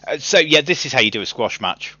Morg. So, this is how you do a squash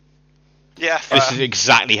match. Yeah, this is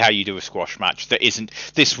exactly how you do a squash match.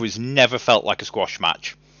 This was never felt like a squash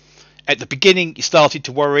match. At the beginning, you started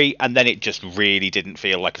to worry, and then it just really didn't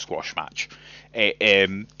feel like a squash match.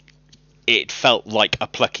 It felt like a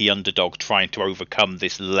plucky underdog trying to overcome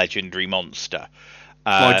this legendary monster.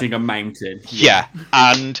 Fighting a mountain. Yeah,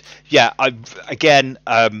 and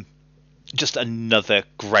just another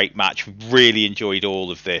great match. Really enjoyed all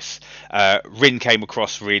of this. Rin came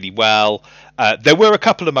across really well. There were a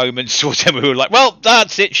couple of moments towards him where we were like, well,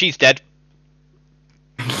 that's it, she's dead.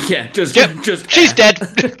 Yeah, just she's dead.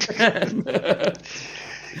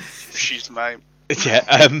 She's mate.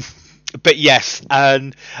 Yeah, but yes,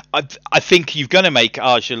 and I think you're going to make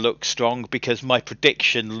Aja look strong because my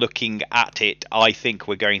prediction, looking at it, I think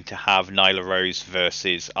we're going to have Nyla Rose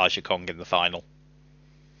versus Aja Kong in the final.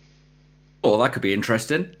 Oh, that could be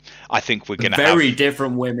interesting. I think we're going to have very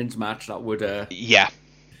different women's match. That would. Yeah,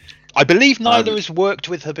 I believe Nyla has worked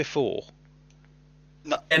with her before.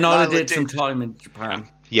 Nyla did some time in Japan.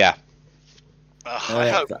 Yeah. I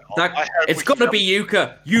hope it's got to be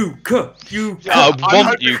Yuka. Yuka. I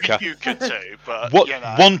want Yuka. Yuka too, but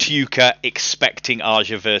want Yuka, expecting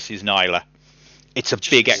Aja versus Nyla. It's a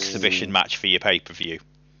big exhibition match for your pay-per-view.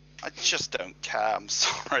 I just don't care. I'm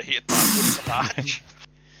sorry. It's a match.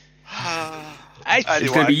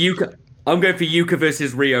 It's going to be Yuka. I'm going for Yuka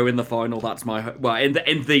versus Rio in the final. That's my in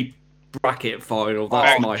the bracket final.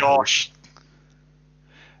 That's my gosh.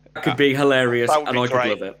 That could be hilarious, and I could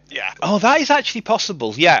love it. Yeah. Oh, that is actually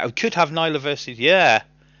possible. Yeah, we could have Nyla versus. Yeah.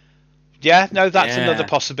 No, that's another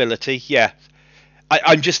possibility. Yeah.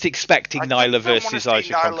 I'm just expecting Nyla versus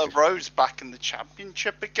Aja. Nyla Rose back in the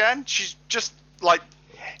championship again. She's just like.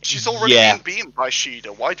 She's already been beaten by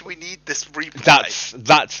Shida. Why do we need this replay?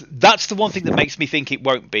 That's the one thing that makes me think it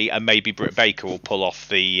won't be, and maybe Britt Baker will pull off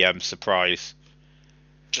the surprise.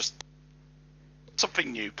 Just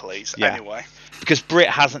something new, please. Yeah. Anyway, because Britt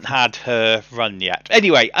hasn't had her run yet.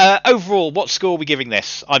 Anyway, overall, what score are we giving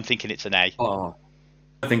this? I'm thinking it's an A. Oh,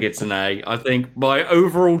 I think it's an A. I think my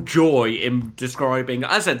overall joy in describing,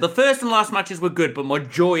 as I said, the first and last matches were good, but my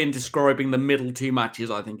joy in describing the middle two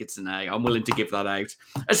matches, I think it's an A. I'm willing to give that out,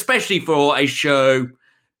 especially for a show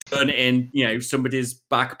done in, somebody's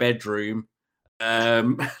back bedroom,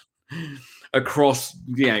 across,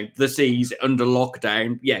 the seas under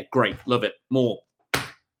lockdown. Yeah, great. Love it. More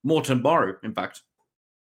tomorrow, in fact.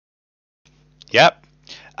 Yep.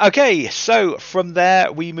 Okay, so from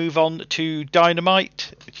there we move on to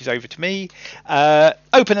Dynamite, which is over to me.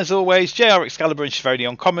 Open as always, JR Excalibur and Schiavone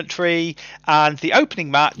on commentary, and the opening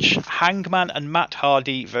match, Hangman and Matt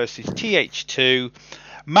Hardy versus TH2.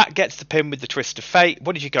 Matt gets the pin with the twist of fate.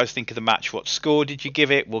 What did you guys think of the match? What score did you give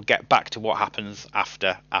it? We'll get back to what happens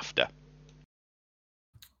after.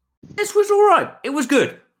 This was all right. It was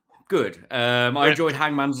good. I enjoyed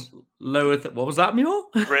Hangman's lower. What was that, Mule?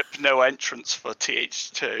 Rip, no entrance for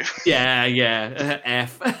TH2. Yeah.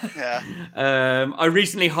 F. Yeah. I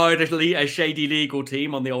recently hired a shady legal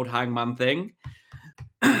team on the old Hangman thing.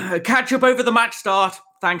 Catch up over the match start.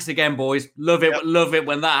 Thanks again, boys. Love it. Yep. Love it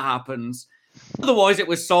when that happens. Otherwise, it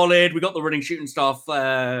was solid. We got the running shooting staff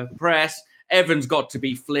press. Evans got to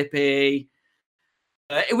be flippy.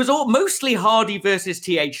 It was all mostly Hardy versus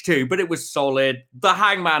TH2, but it was solid. The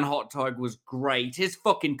Hangman hot tag was great. His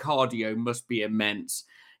fucking cardio must be immense.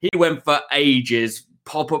 He went for ages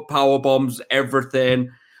pop-up power bombs,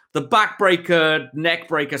 everything. The backbreaker,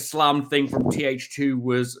 neckbreaker slam thing from TH2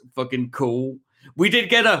 was fucking cool. We did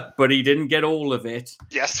get her, but he didn't get all of it.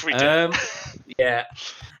 Yes, we did. Yeah,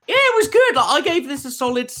 it was good. Like, I gave this a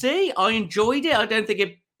solid C. I enjoyed it. I don't think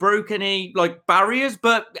it broke any barriers,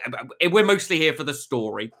 but we're mostly here for the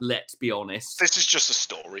story. Let's be honest. This is just a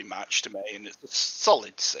story match to me, and it's a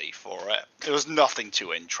solid C for it. There was nothing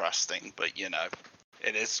too interesting, but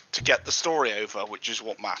it is to get the story over, which is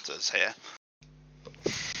what matters here.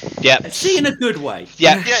 Yeah, C in a good way.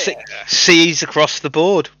 Yeah, C's across the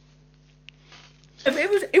board.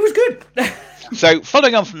 It was good. So,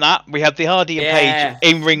 following on from that, we had the Hardy and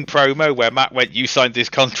Page in-ring promo where Matt went, "You signed this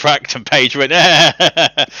contract," and Page went,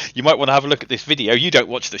 "You might want to have a look at this video. You don't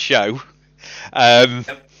watch the show."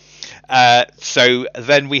 So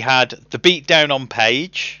then we had the beatdown on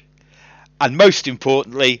Page, and most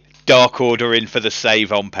importantly, Dark Order in for the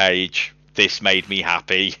save on Page. This made me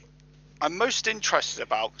happy. I'm most interested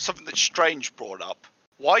about something that Strange brought up.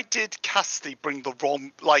 Why did Cassidy bring the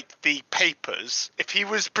wrong, the papers? If he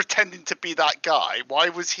was pretending to be that guy, why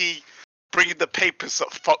was he bringing the papers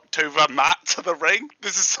that fucked over Matt to the ring?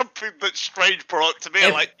 This is something that Strange brought up to me.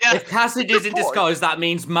 If Cassidy is in disguise, that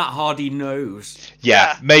means Matt Hardy knows.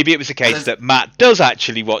 Yeah, maybe it was a case that Matt does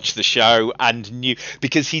actually watch the show and knew,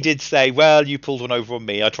 because he did say, "Well, you pulled one over on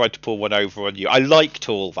me. I tried to pull one over on you." I liked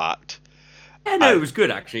all that. Yeah, no, it was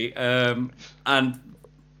good actually. And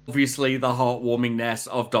obviously the heartwarmingness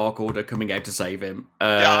of Dark Order coming out to save him.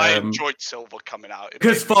 I enjoyed Silver coming out.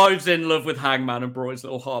 Because Five's in love with Hangman and brought his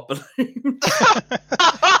little heart balloon.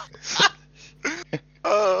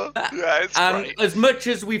 It's great. As much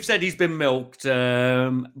as we've said he's been milked,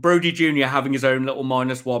 Brody Jr. having his own little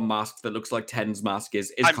 -1 mask that looks like Ten's mask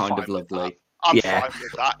is kind of lovely. I'm fine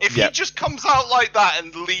with that. If he just comes out like that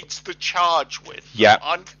and leads the charge with them,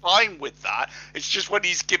 I'm fine with that. It's just when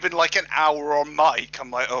he's given an hour on mic,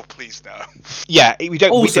 I'm like, oh, please no. Yeah,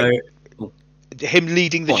 him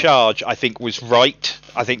leading the charge, I think, was right.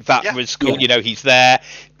 I think that was cool. Yeah. He's there,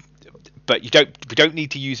 but we don't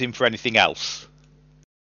need to use him for anything else.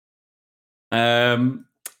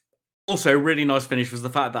 Also, really nice finish was the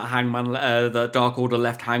fact that the Dark Order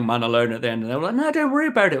left Hangman alone at the end, and they were like, "No, don't worry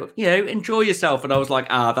about it. Enjoy yourself." And I was like,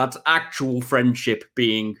 that's actual friendship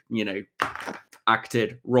being,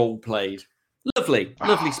 acted, role played. Lovely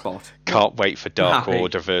spot. Can't wait for Dark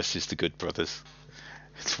Order versus the Good Brothers.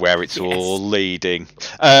 It's where it's all leading.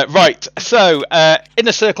 Right, so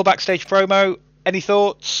Inner Circle backstage promo. Any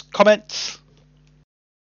thoughts, comments?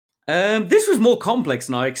 This was more complex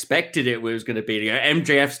than I expected it was going to be.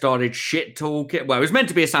 MJF started shit talking. Well, it was meant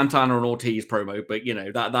to be a Santana and Ortiz promo, but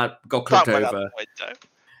that got clipped over.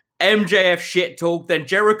 MJF shit talk. Then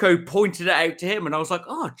Jericho pointed it out to him, and I was like,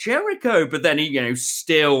 "Oh, Jericho!" But then he,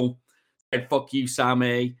 still said "fuck you,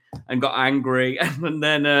 Sammy," and got angry. And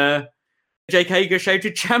then Jake Hager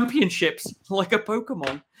shouted "championships" like a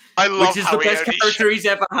Pokemon. I love which is the best character he's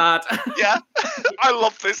ever had. Yeah, I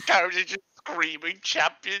love this character. Just screaming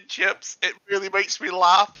championships. It really makes me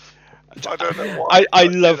laugh. I don't know why. I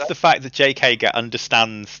love the fact that Jake Hager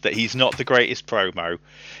understands that he's not the greatest promo,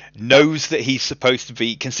 knows that he's supposed to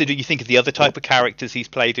be, considering you think of the other type of characters he's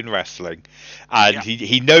played in wrestling, and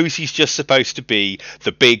he knows he's just supposed to be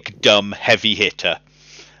the big, dumb, heavy hitter.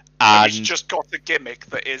 And he's just got a gimmick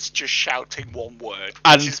that is just shouting one word.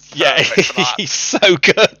 And he's so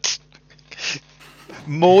good.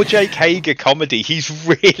 More Jake Hager comedy. He's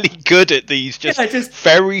really good at these, just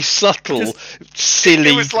very subtle, silly.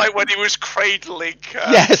 It was like when he was cradling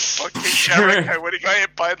fucking Jericho when he got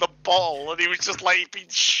hit by the ball and he was just being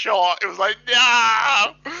shot. It was like,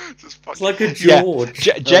 no! It's like a George.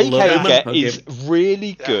 Yeah. Jake Hager is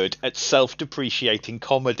really good at self-depreciating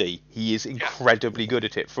comedy. He is incredibly good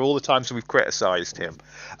at it for all the times we've criticised him.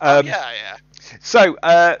 So,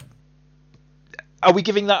 are we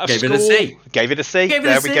giving that a score? Gave it a C. Gave it a C.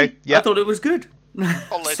 There we go. Yep. I thought it was good.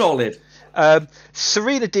 Solid.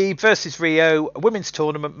 Serena Deeb versus Rio, a women's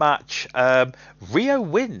tournament match. Rio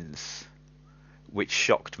wins, which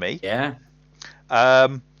shocked me. Yeah.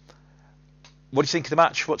 What do you think of the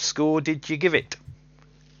match? What score did you give it?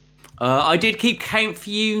 I did keep count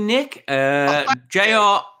for you, Nick.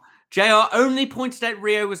 JR only pointed out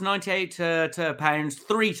Rio was 98 pounds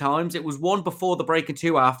 3 times. It was 1 before the break and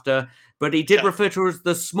 2 after. But he did refer to her as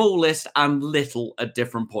the smallest and little at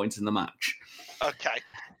different points in the match. Okay.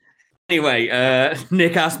 Anyway,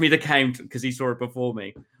 Nick asked me to count because he saw it before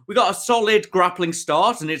me. We got a solid grappling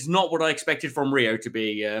start, and it's not what I expected from Rio, to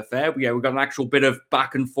be fair. We got an actual bit of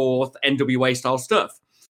back and forth NWA style stuff.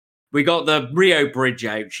 We got the Rio bridge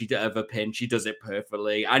out. She did a pin. She does it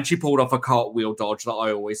perfectly. And she pulled off a cartwheel dodge that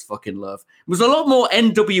I always fucking love. It was a lot more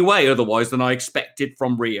NWA otherwise than I expected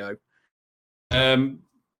from Rio. I've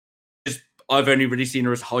only really seen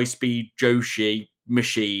her as high-speed Joshi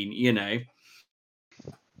machine, you know.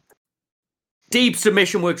 Deep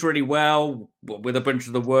submission works really well with a bunch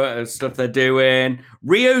of the stuff they're doing.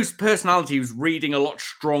 Rio's personality was reading a lot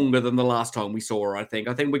stronger than the last time we saw her, I think.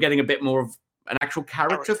 I think we're getting a bit more of an actual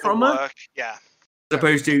character from her. Yeah. As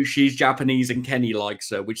opposed to she's Japanese and Kenny likes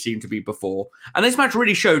her, which seemed to be before. And this match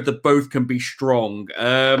really showed that both can be strong.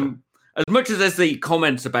 As much as there's the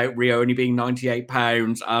comments about Rio only being 98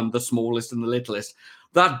 pounds and the smallest and the littlest,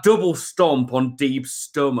 that double stomp on Deeb's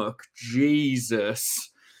stomach,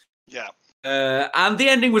 Jesus. Yeah. And the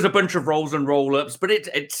ending was a bunch of rolls and roll-ups, but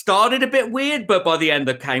it started a bit weird, but by the end,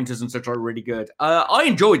 the counters and such are really good. I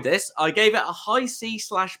enjoyed this. I gave it a high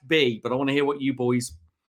C/B, but I want to hear what you boys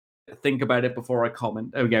think about it before I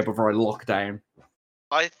comment. Before I lock down.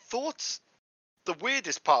 I thought the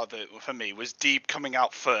weirdest part of it for me was Deeb coming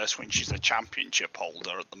out first when she's a championship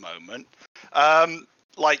holder at the moment.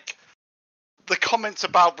 The comments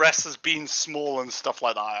about wrestlers being small and stuff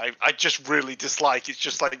like that, I just really dislike. It's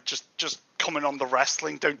just like just comment on the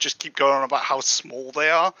wrestling. Don't just keep going on about how small they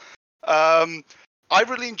are. I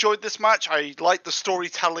really enjoyed this match. I liked the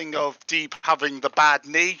storytelling of Deeb having the bad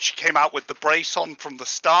knee. She came out with the brace on from the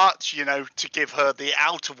start, you know, to give her the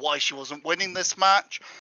out of why she wasn't winning this match.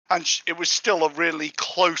 And it was still a really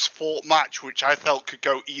close fought match, which I felt could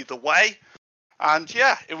go either way. And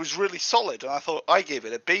yeah, it was really solid. And I thought I gave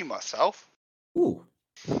it a B myself. Ooh.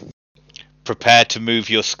 Prepare to move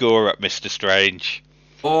your score up, Mr. Strange.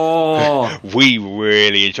 Oh. We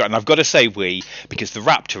really enjoyed it. And I've got to say because the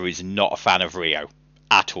Raptor is not a fan of Rio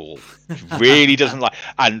at all. Really doesn't like.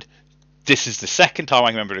 And this is the second time I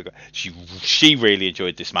remember she really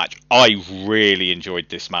enjoyed this match. I really enjoyed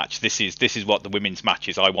this match. This is what the women's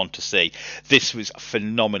matches I want to see. This was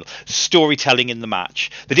phenomenal. Storytelling in the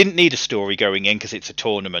match. They didn't need a story going in because it's a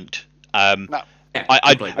tournament. No.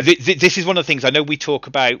 This is one of the things I know we talk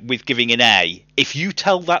about with giving an A. If you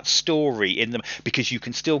tell that story in them, because you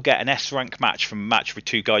can still get an S rank match from a match with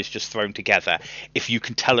two guys just thrown together, if you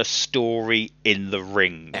can tell a story in the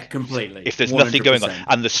ring. Yeah, completely. If there's 100%. nothing going on.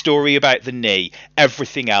 And the story about the knee,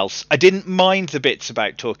 everything else. I didn't mind the bits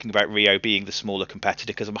about talking about Rio being the smaller competitor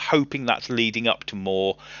because I'm hoping that's leading up to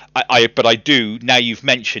more. But I do, now you've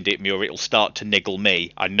mentioned it, Muir, it'll start to niggle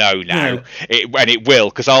me. I know now. Yeah. And it will,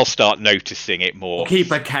 because I'll start noticing it more.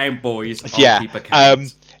 Keep a count, boys. Keep a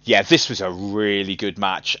count. Yeah, this was a really good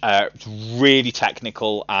match. Really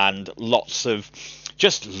technical and lots of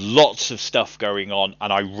stuff going on,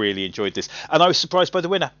 and I really enjoyed this. And I was surprised by the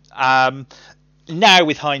winner. Now,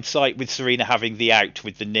 with hindsight, with Serena having the out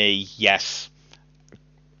with the knee, yes.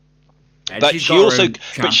 But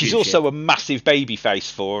she's also a massive baby face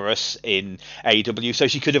for us in AEW, so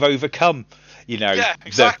she could have overcome, yeah,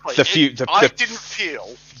 exactly. I didn't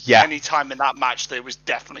feel any time in that match that it was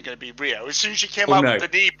definitely going to be Rio. As soon as she came out with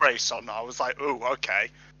the knee brace on, I was like, oh, okay.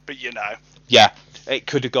 But yeah, it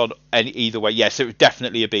could have gone either way. Yes, it was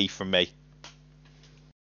definitely a B from me.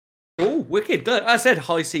 Oh, wicked! I said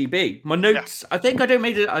high CB. My notes. Yeah. I think I didn't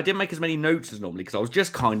make as many notes as normally because I was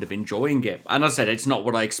just kind of enjoying it. And I said it's not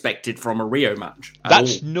what I expected from a Rio match.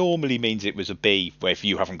 That normally means it was a B, where if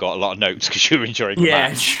you haven't got a lot of notes because you're enjoying the match. Yeah,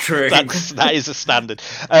 it's true. That is a standard.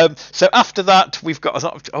 So after that, we've got.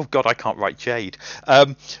 Oh God, I can't write Jade.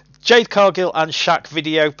 Jade Cargill and Shaq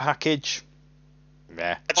video package.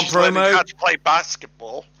 Yeah. She's learning how to play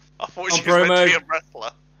basketball. I thought she was meant to be a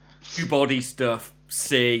wrestler. Two body stuff.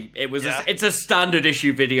 It's a standard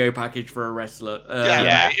issue video package for a wrestler.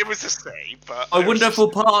 It was a C, but a wonderful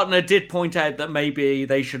partner did point out that maybe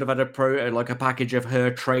they should have had a package of her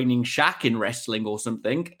training Shaq in wrestling or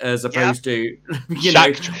something, as opposed to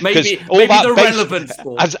maybe the relevant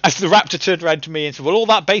sport. As the Raptor turned around to me and said, "Well, all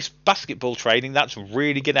that base basketball training, that's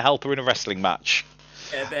really going to help her in a wrestling match."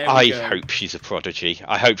 Yeah, I hope she's a prodigy.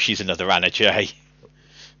 I hope she's another Anna Jay.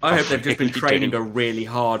 I hope they've just been training her really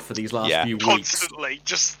hard for these last few weeks. Constantly,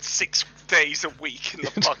 just 6 days a week in the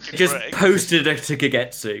fucking just ring. Posted her to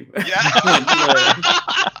Kagetsu.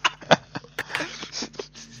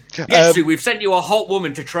 Kagetsu, we've sent you a hot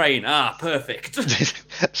woman to train. Perfect.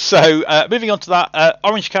 So, moving on to that,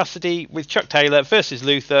 Orange Cassidy with Chuck Taylor versus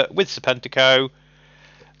Luther with Serpentico.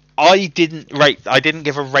 I didn't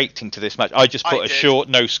give a rating to this match. I just put a short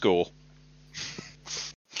no score.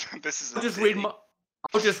 This is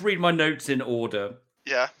I'll just read my notes in order.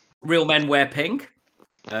 Yeah. Real men wear pink.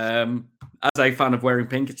 As a fan of wearing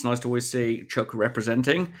pink, it's nice to always see Chuck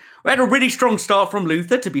representing. We had a really strong start from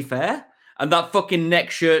Luther, to be fair. And that fucking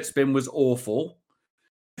neck shirt spin was awful.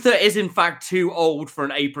 Luther is, in fact, too old for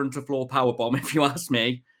an apron-to-floor powerbomb, if you ask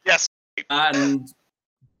me. Yes. And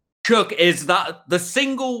Chuck is that the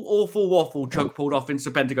single awful waffle Chuck pulled off in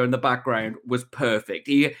Serpentico in the background was perfect.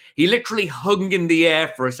 He literally hung in the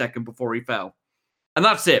air for a second before he fell. And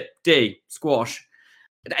that's it. D. Squash.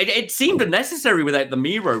 It seemed unnecessary without the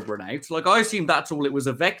Miro run out. Like, I assumed that's all it was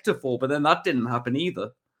a vector for, but then that didn't happen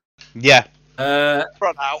either. Yeah.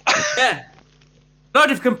 Run out. Yeah. I'd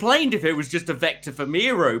have complained if it was just a vector for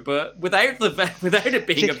Miro, but without it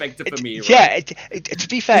being a vector for Miro. Yeah, to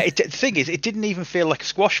be fair, the thing is, it didn't even feel like a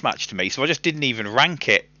squash match to me, so I just didn't even rank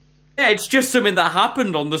it. Yeah, it's just something that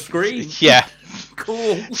happened on the screen. Yeah.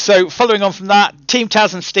 Cool. So, following on from that, Team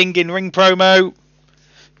Taz and Sting in ring promo.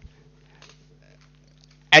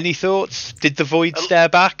 Any thoughts? Did the Void stare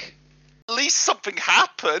back? At least something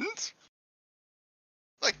happened.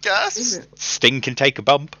 I guess. Sting can take a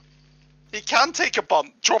bump. He can take a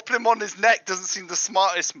bump. Dropping him on his neck doesn't seem the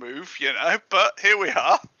smartest move, but here we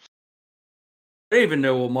are. I don't even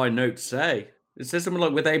know what my notes say. It says something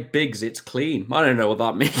like, without bigs, it's clean. I don't know what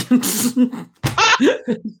that means.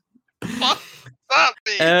 Fuck that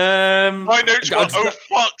means? My notes were, oh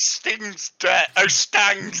fuck, Sting's dead. Oh,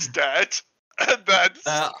 Stang's dead. And then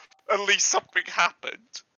at least something happened.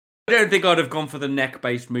 I don't think I'd have gone for the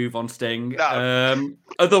neck-based move on Sting. No.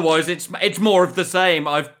 Otherwise, it's more of the same.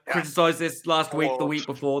 I've criticised this last week, the week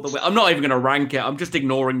before. I'm not even going to rank it. I'm just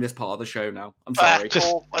ignoring this part of the show now. I'm sorry.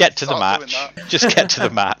 Just get to the match. Just get to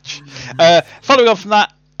the match. Following on from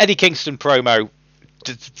that, Eddie Kingston promo.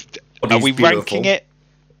 Are we ranking it?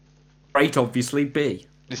 Great, obviously, B.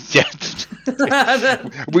 Yeah.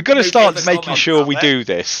 We're going to start making sure we do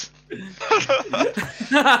this.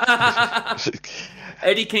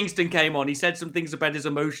 Eddie Kingston came on. He said some things about his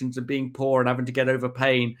emotions and being poor and having to get over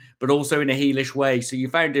pain, but also in a heelish way. So you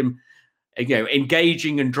found him,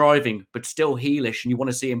 engaging and driving, but still heelish, and you want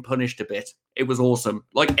to see him punished a bit. It was awesome,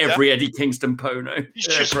 like every Eddie Kingston promo. He's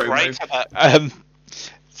just great at that.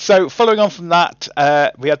 So following on from that,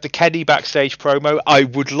 we had the Kenny backstage promo. I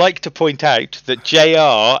would like to point out that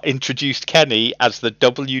JR introduced Kenny as the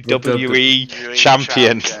WWE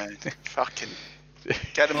champion. Fucking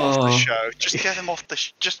get him off the show. Just get him off the.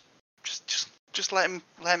 Just let him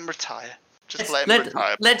retire.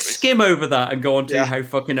 Let's skim over that and go on to how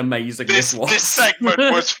fucking amazing this was. This segment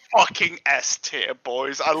was fucking S tier,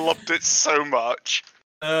 boys. I loved it so much.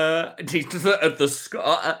 Are they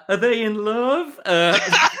in love?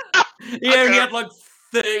 He only had like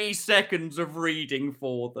 30 seconds of reading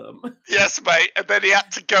for them. Yes, mate. And then he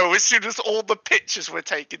had to go as soon as all the pictures were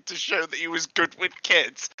taken to show that he was good with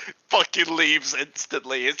kids. Fucking leaves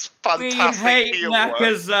instantly. It's fantastic. We hate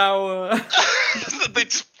Nakazawa. They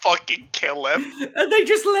just fucking kill him. And they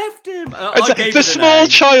just left him. The small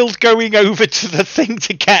child going over to the thing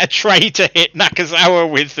to get a tray to hit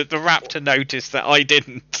Nakazawa with that the Raptor noticed that I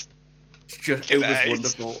didn't. It was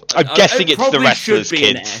wonderful. I'm guessing it's the wrestlers'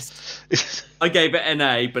 kids. I gave it an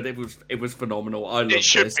A, but it was phenomenal. I loved this. It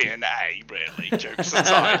should be an A, really. Jokes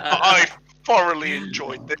aside, I thoroughly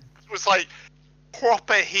enjoyed this. It was like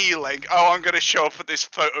proper healing. Oh, I'm going to show up at this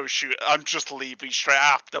photo shoot. I'm just leaving straight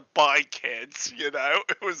after. Bye, kids. It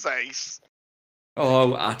was ace.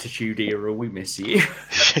 Oh, Attitude Era, we miss you.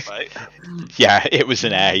 Yeah, it was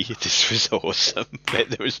an A. This was awesome.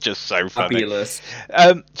 It was just so funny. Fabulous.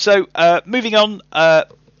 So, moving on.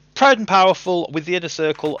 Proud and Powerful with the Inner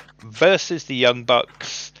Circle versus the Young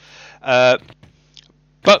Bucks.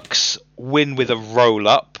 Bucks win with a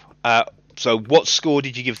roll-up. So what score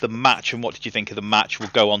did you give the match, and what did you think of the match? We'll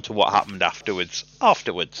go on to what happened afterwards.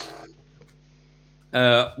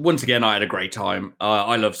 Once again, I had a great time.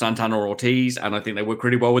 I love Santana Ortiz, and I think they work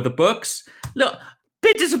really well with the Bucks. Look,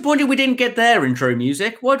 bit disappointed we didn't get their intro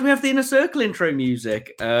music. Why do we have the Inner Circle intro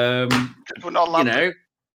music? We're not allowed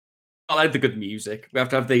I like the good music. We have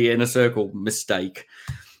to have the Inner Circle mistake.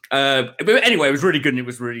 But anyway, it was really good and it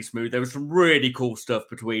was really smooth. There was some really cool stuff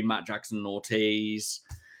between Matt Jackson and Ortiz.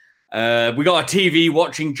 We got a TV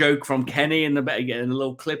watching joke from Kenny in a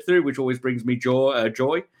little clip through, which always brings me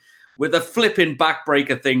joy. With a flipping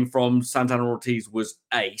backbreaker thing from Santana Ortiz was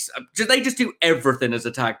ace. They just do everything as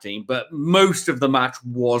a tag team, but most of the match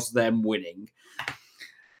was them winning.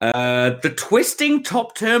 The twisting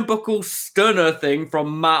top turnbuckle stunner thing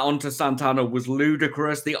from Matt onto Santana was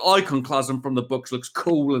ludicrous. The iconoclasm from the Bucks looks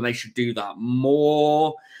cool, and they should do that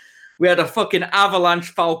more. We had a fucking avalanche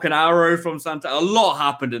Falcon Arrow from Santana. A lot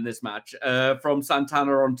happened in this match. From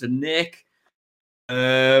Santana onto Nick.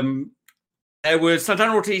 There was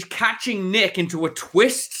Santana Ortiz catching Nick into a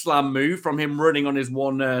twist slam move from him running on his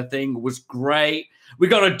one thing. Was great. We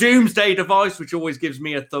got a Doomsday device, which always gives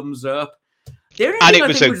me a thumbs up. And it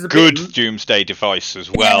was a good Doomsday device as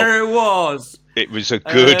well. Yeah, it was. It was a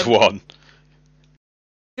good one.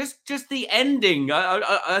 Just the ending.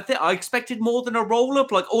 I think I expected more than a roll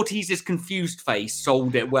up. Like Ortiz's confused face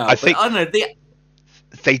sold it well. I don't know.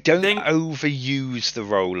 They don't overuse the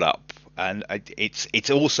roll up, and it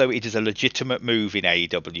is a legitimate move in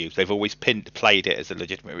AEW. They've always played it as a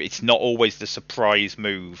legitimate move. It's not always the surprise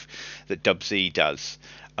move that Dub Z does,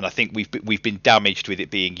 and I think we've been damaged with it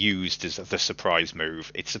being used as the surprise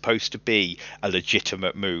move. It's supposed to be a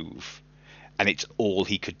legitimate move, and it's all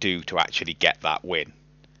he could do to actually get that win.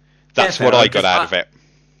 That's what I got out of it.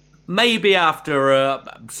 Maybe after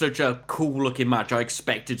such a cool-looking match, I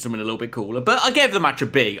expected something a little bit cooler. But I gave the match a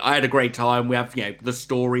B. I had a great time. We have the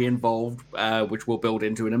story involved, which we'll build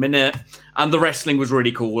into in a minute. And the wrestling was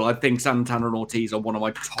really cool. I think Santana and Ortiz are one of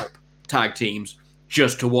my top tag teams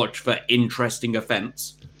just to watch for interesting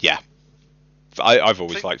events. Yeah. I've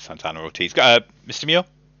always liked Santana Ortiz. Mr. Muir?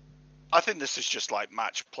 I think this is just like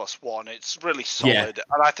match plus one. It's really solid. Yeah.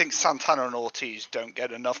 And I think Santana and Ortiz don't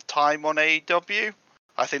get enough time on AEW.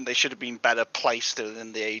 I think they should have been better placed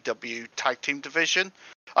in the AEW tag team division.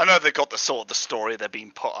 I know they've got the story they're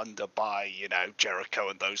being put under by, Jericho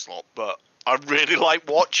and those lot, but I really like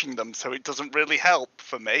watching them, so it doesn't really help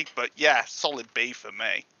for me. But yeah, solid B for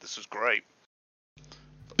me. This was great.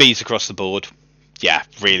 B's across the board. Yeah,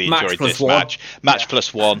 really enjoyed this match. Match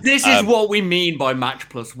plus one. This is what we mean by match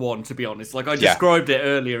plus one, to be honest. Like I described it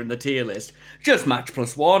earlier in the tier list. Just match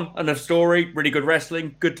plus one. Enough story, really good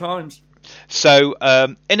wrestling, good times. So,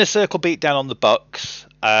 Inner Circle beat down on the Bucks.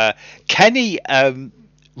 Kenny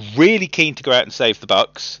really keen to go out and save the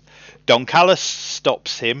Bucks. Don Callis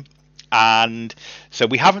stops him. And so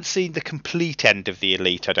we haven't seen the complete end of the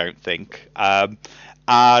Elite, I don't think.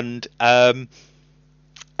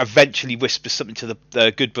 Eventually whispers something to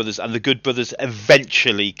the Good Brothers, and the Good Brothers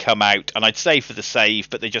eventually come out, and I'd say for the save,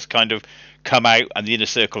 but they just kind of come out, and the Inner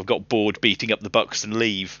Circle have got bored beating up the Bucks and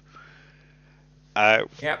leave.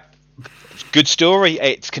 Yep. Good story.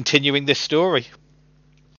 It's continuing this story.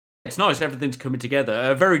 It's nice. Everything's coming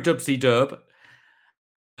together. Very dubsy dub.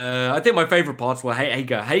 I think my favourite parts were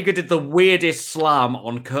Hager. Hager did the weirdest slam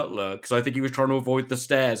on Cutler because I think he was trying to avoid the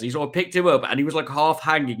stairs. He sort of picked him up and he was like half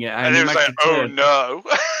hanging it. And he was like, oh no.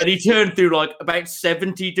 And he turned through like about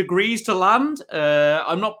 70 degrees to land. I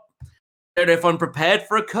don't know if I'm prepared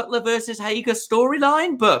for a Cutler versus Hager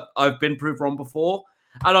storyline, but I've been proved wrong before.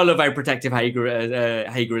 And I love how protective Hager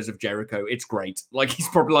is of Jericho. It's great. Like he's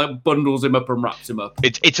probably like bundles him up and wraps him up.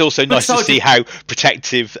 It's also nice to see how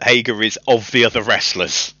protective Hager is of the other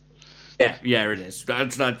wrestlers. Yeah, it is.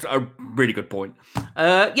 That's a really good point.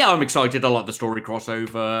 I'm excited. I like the story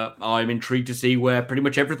crossover. I'm intrigued to see where pretty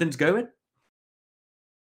much everything's going.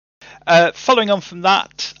 Following on from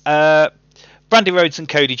that, Brandy Rhodes and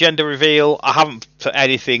Cody gender reveal. I haven't put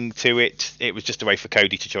anything to it. It was just a way for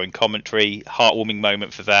Cody to join commentary. Heartwarming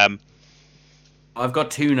moment for them. I've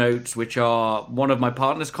got two notes, which are one of my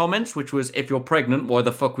partner's comments, which was, if you're pregnant, why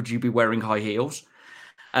the fuck would you be wearing high heels?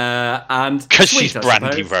 And because she's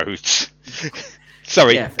Brandy Rhodes.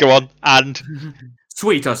 Sorry, go on. And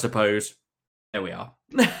sweet, I suppose. There we are.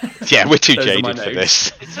 Yeah, we're too jaded for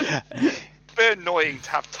this. It's a bit annoying to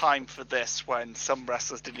have time for this when some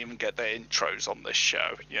wrestlers didn't even get their intros on this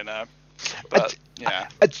show, But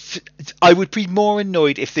I would be more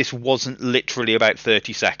annoyed if this wasn't literally about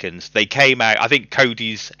 30 seconds. They came out. I think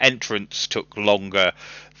Cody's entrance took longer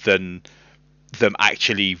than them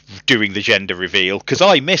actually doing the gender reveal because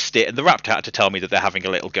I missed it, and the Raptor had to tell me that they're having a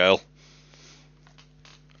little girl.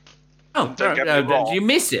 Oh, did you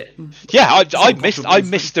miss it? Yeah, I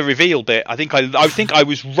missed the reveal bit. I think I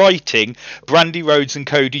was writing Brandy Rhodes and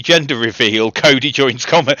Cody gender reveal. Cody joins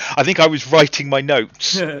comment. I think I was writing my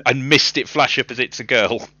notes and missed it flash up as it's a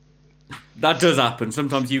girl. That does happen.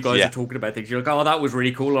 Sometimes you guys are talking about things. You're like, oh, that was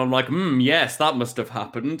really cool. And I'm like, yes, that must have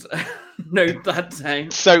happened. Note that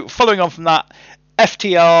down. So following on from that,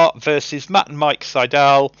 FTR versus Matt and Mike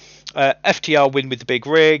Seidel. FTR win with the big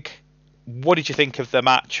rig. What did you think of the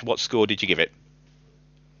match? What score did you give it?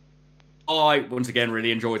 I, once again,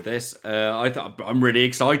 really enjoyed this. I'm really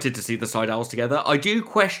excited to see the Seidels together. I do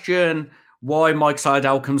question why Mike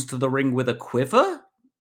Seidel comes to the ring with a quiver.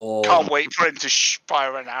 Can't wait for him to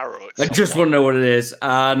fire an arrow. I just want to know what it is.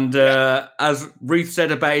 And as Ruth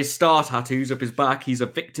said about his star tattoos up his back, he's a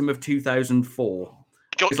victim of 2004.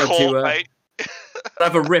 Got caught, mate. I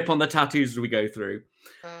have a rip on the tattoos as we go through.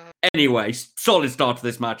 Anyway, solid start to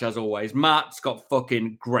this match as always. Matt's got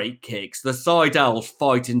fucking great kicks. The Seidels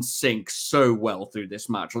fight in sync so well through this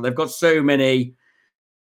match. Well, they've got so many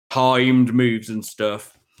timed moves and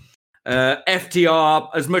stuff. FTR,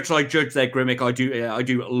 as much as I judge their gimmick, I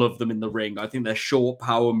do love them in the ring. I think their short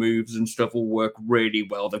power moves and stuff will work really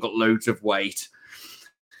well. They've got loads of weight.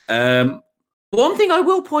 One thing I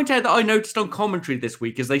will point out that I noticed on commentary this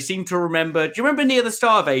week is they seem to remember... Do you remember near the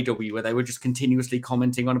start of AW where they were just continuously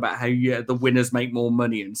commenting on about how the winners make more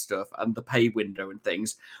money and stuff and the pay window and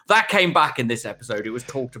things? That came back in this episode. It was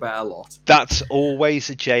talked about a lot. That's always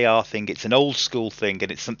a JR thing. It's an old school thing,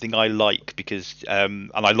 and it's something I like because... and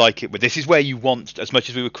I like it. But this is where you want, as much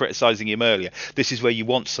as we were criticising him earlier, this is where you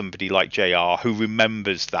want somebody like JR who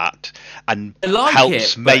remembers that and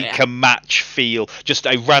helps make a match feel... Just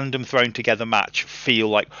a random thrown together match feel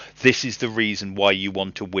like this is the reason why you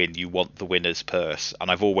want to win. You want the winner's purse,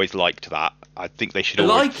 and I've always liked that. I think they should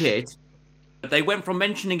like it. They went from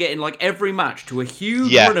mentioning it in like every match to a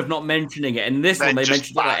huge run of not mentioning it, and this one they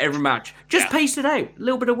mentioned it like every match. Just pace it out, a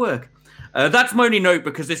little bit of work. That's my only note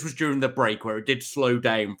because this was during the break where it did slow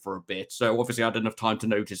down for a bit, so obviously I had enough time to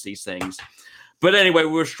notice these things. But anyway,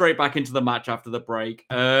 we were straight back into the match after the break.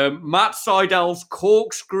 Matt Seidel's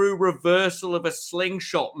corkscrew reversal of a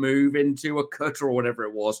slingshot move into a cutter or whatever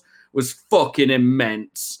it was fucking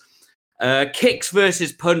immense. Kicks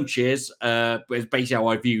versus punches is basically how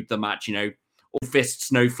I viewed the match. You know, all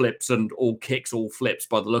fists, no flips, and all kicks, all flips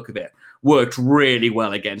by the look of it. Worked really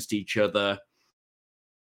well against each other.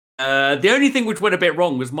 The only thing which went a bit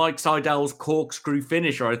wrong was Mike Seidel's corkscrew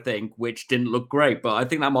finisher, I think, which didn't look great. But I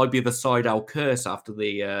think that might be the Seidel curse after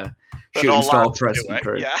the shooting star wrestling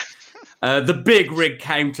crew. Yeah. The big rig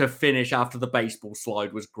counter finish after the baseball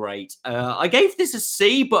slide was great. I gave this a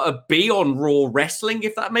C, but a B on Raw Wrestling,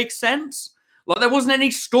 if that makes sense. Like, there wasn't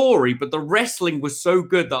any story, but the wrestling was so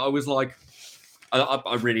good that I was like,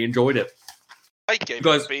 I really enjoyed it. I gave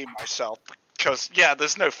it a B myself. Because,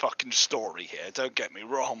 there's no fucking story here, don't get me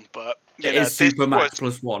wrong, but... It is Super Max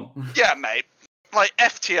 +1. Yeah, mate. Like,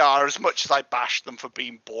 FTR, as much as I bash them for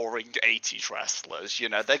being boring 80s wrestlers, you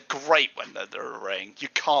know, they're great when they're in the ring. You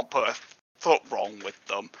can't put a foot wrong with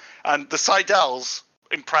them. And the Seidels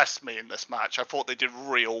impressed me in this match. I thought they did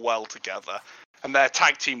real well together. And their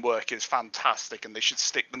tag team work is fantastic, and they should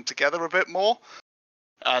stick them together a bit more.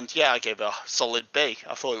 And, I gave it a solid B.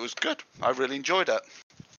 I thought it was good. I really enjoyed it.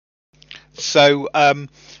 So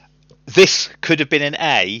this could have been an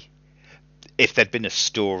A if there'd been a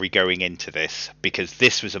story going into this, because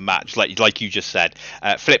this was a match like you just said,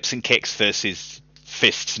 flips and kicks versus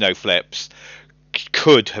fists, no flips.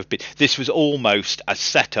 Could have been. This was almost a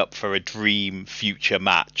setup for a dream future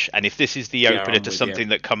match, and if this is the opener to something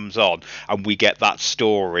that comes on, and we get that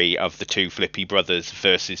story of the two Flippy brothers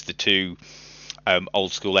versus the two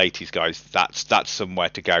old school 80s guys, that's somewhere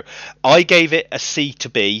to go. I gave it a C to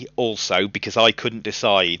B also because I couldn't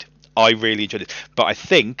decide. I really enjoyed it, but I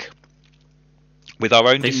think with our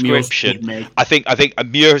own description, I think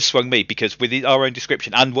Muir swung me because with our own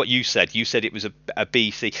description and what you said it was a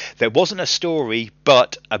B, C. There wasn't a story,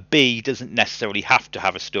 but a B doesn't necessarily have to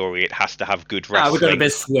have a story. It has to have good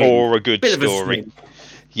wrestling or a good story.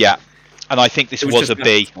 Yeah, and I think this was a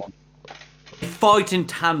B. Fight in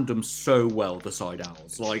tandem so well, the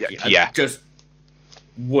Seidels. Like, just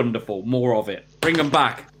wonderful. More of it. Bring them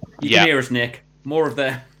back. You can hear us, Nick. More of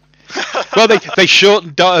their... Well, they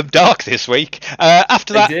shortened Dark this week.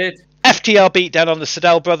 After that, FTR beat down on the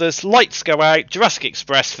Seidel brothers. Lights go out. Jurassic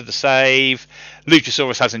Express for the save.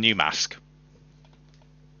 Luchasaurus has a new mask.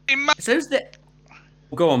 So's the...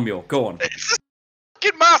 Go on, Muir. Go on.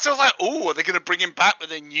 Mask. I was like, are they going to bring him back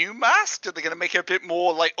with a new mask? Are they going to make it a bit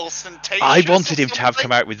more like ostentatious? I wanted him to have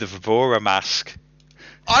come out with the Vibora mask.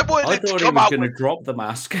 I thought he was going to drop the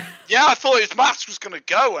mask. Yeah, I thought his mask was going to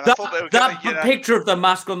go, and I thought they were going to. That picture of the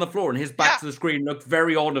mask on the floor and his back to the screen looked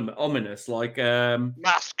very ominous. Like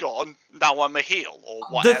mask on, now I'm a heel, or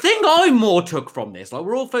whatever. The thing I more took from this, like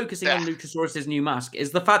we're all focusing on Luchasaurus' new mask,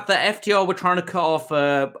 is the fact that FTR were trying to cut off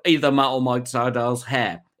either Matt or Mike Seidel's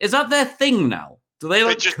hair. Is that their thing now? Do they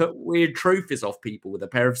just cut weird trophies off people with a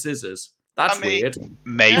pair of scissors? That's weird.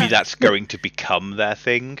 Maybe that's going to become their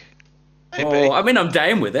thing. Oh, I mean, I'm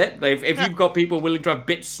down with it. If you've got people willing to have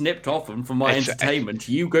bits snipped off them for my entertainment,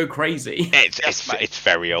 you go crazy. It's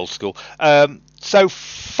very old school. So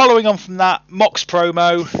following on from that, Mox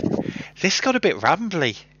promo, this got a bit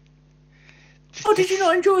rambly. Oh, did you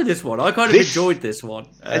not enjoy this one? I kind of enjoyed this one.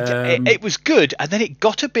 It was good, and then it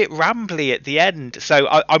got a bit rambly at the end. So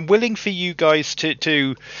I'm willing for you guys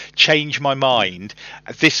to change my mind.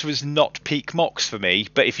 This was not peak Mox for me,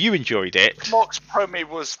 but if you enjoyed it... Mox promo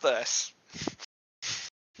was this.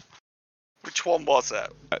 Which one was it?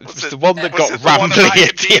 Was it the one that got rambly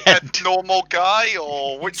at the end? Normal guy,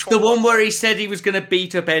 or which one? The one where he said he was going to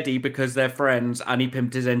beat up Eddie because they're friends, and he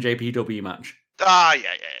pimped his NJPW match. Yeah.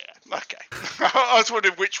 Okay. I was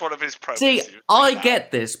wondering which one of his promos. See, I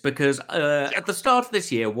get this because at the start of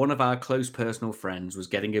this year, one of our close personal friends was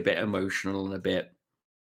getting a bit emotional and a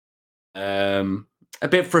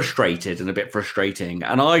bit frustrated and a bit frustrating.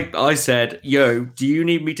 And I said, yo, do you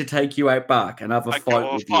need me to take you out back and have a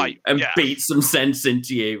fight with you and beat some sense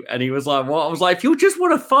into you? And he was like, what? I was like, if you just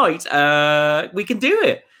want to fight, we can do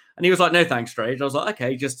it. And he was like, no, thanks, Strange. I was like,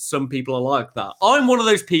 okay, just some people are like that. I'm one of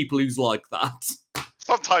those people who's like that.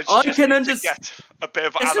 Sometimes you just need to get a bit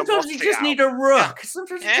of animosity. Sometimes you just need a rook. Yeah.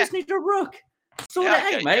 Sometimes you just need a rook. Sort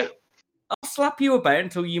it out, mate. I'll slap you about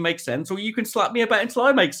until you make sense, or you can slap me about until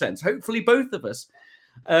I make sense. Hopefully, both of us.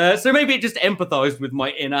 So maybe it just empathised with my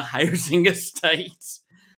inner housing estate.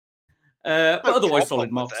 But otherwise,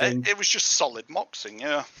 solid moxing. It was just solid moxing,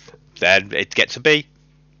 yeah. Then it gets a B.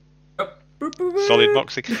 Solid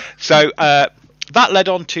moxing. So that led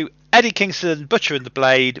on to Eddie Kingston, Butcher and the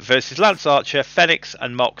Blade versus Lance Archer, Fenix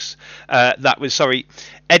and Mox.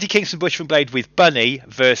 Eddie Kingston, Butcher and Blade with Bunny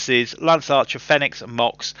versus Lance Archer, Fenix and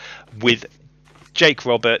Mox with Jake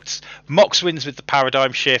Roberts. Mox wins with the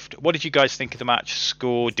paradigm shift. What did you guys think of the match?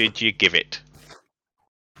 Score did you give it?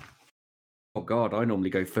 Oh, God, I normally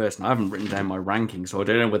go first, and I haven't written down my ranking, so I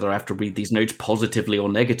don't know whether I have to read these notes positively or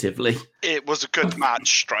negatively. It was a good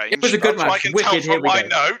match, Strange. It was a good match. I can tell from my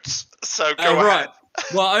notes, so go ahead. Right.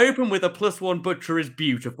 Well, I open with a +1 Butcher is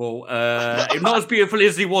beautiful. Not as beautiful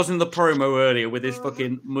as he was in the promo earlier with his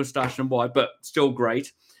fucking mustache and white, but still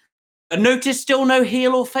great. Notice still no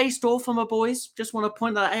heel or face door for my boys. Just want to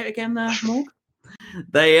point that out again there, Morg.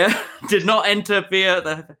 They did not enter via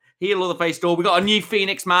the heel or the face door. We got a new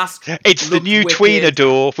Phoenix mask. It's the new tweener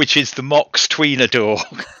door, which is the Mox tweener door.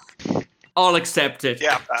 I'll accept it.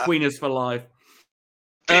 Yeah, tweeners for life.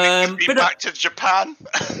 Back to Japan.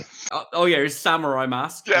 Oh yeah, his samurai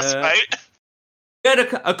mask. Yes, mate. We had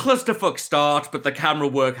a clusterfuck start, but the camera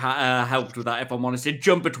work helped with that. If I'm honest, it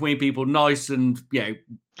jumped between people, nice and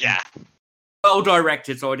well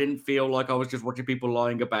directed, so I didn't feel like I was just watching people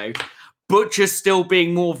lying about. Butcher's still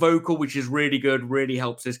being more vocal, which is really good, really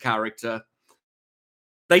helps his character.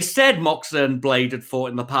 They said Mox and Blade had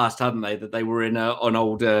fought in the past, hadn't they? That they were in an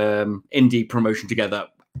old indie promotion together.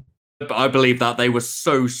 But I believe that they were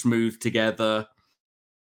so smooth together.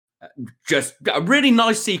 Just a really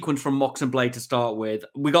nice sequence from Mox and Blade to start with.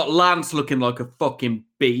 We got Lance looking like a fucking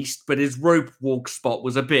beast, but his rope walk spot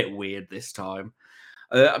was a bit weird this time.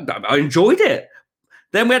 I enjoyed it.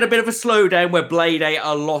 Then we had a bit of a slowdown where Blade ate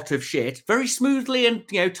a lot of shit. Very smoothly and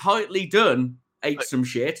tightly done. Ate some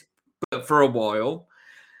shit, but for a while.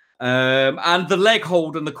 And the leg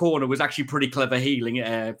hold in the corner was actually pretty clever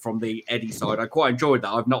healing from the Eddie side. I quite enjoyed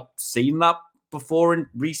that. I've not seen that before in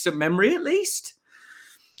recent memory, at least.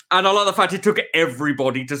 And I like the fact it took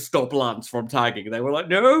everybody to stop Lance from tagging. They were like,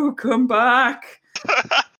 no, come back.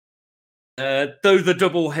 Though the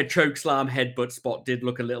double head choke slam headbutt spot did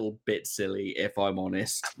look a little bit silly, if I'm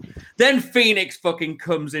honest. Then Phoenix fucking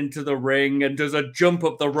comes into the ring and does a jump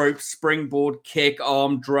up the rope, springboard kick,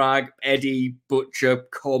 arm drag, Eddie Butcher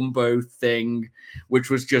combo thing, which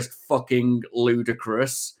was just fucking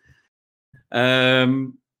ludicrous.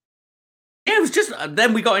 It was just,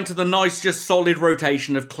 then we got into the nice, just solid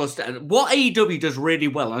rotation of cluster. What AEW does really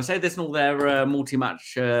well, and I say this in all their multi-man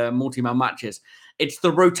matches, it's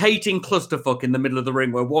the rotating clusterfuck in the middle of the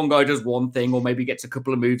ring where one guy does one thing or maybe gets a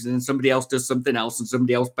couple of moves and then somebody else does something else and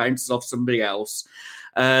somebody else bounces off somebody else.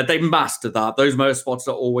 They mastered that. Those motor spots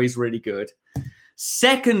are always really good.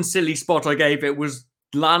 Second silly spot I gave it was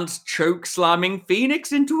Lance choke slamming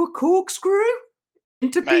Phoenix into a corkscrew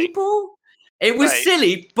into people. It was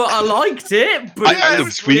silly, but I liked it.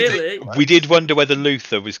 But we did wonder whether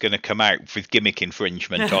Luther was going to come out with gimmick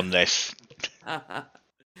infringement on this.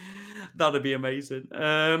 That'd be amazing.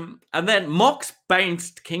 And then Mox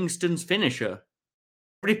bounced Kingston's finisher.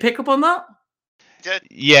 Did he pick up on that?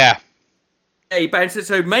 Yeah. Yeah, he bounced it.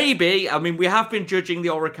 So maybe, we have been judging the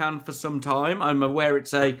Oracan for some time. I'm aware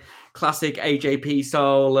it's a classic AJP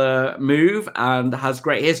style move and has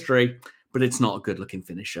great history, but it's not a good looking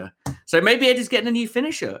finisher. So maybe Eddie's getting a new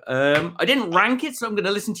finisher. I didn't rank it, so I'm going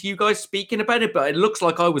to listen to you guys speaking about it, but it looks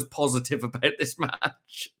like I was positive about this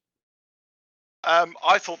match.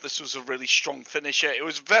 I thought this was a really strong finisher. It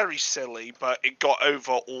was very silly, but it got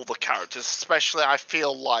over all the characters. Especially, I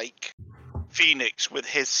feel like Phoenix with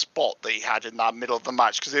his spot that he had in that middle of the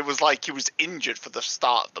match, because it was like he was injured for the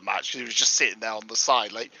start of the match because he was just sitting there on the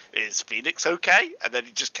side like, is Phoenix okay? And then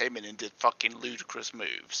he just came in and did fucking ludicrous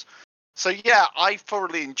moves. So yeah, I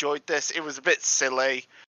thoroughly enjoyed this. It was a bit silly.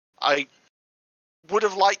 I would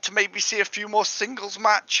have liked to maybe see a few more singles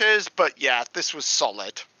matches, but yeah, this was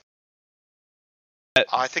solid.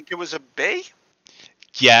 I think it was a B.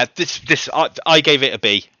 Yeah, I gave it a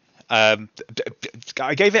B.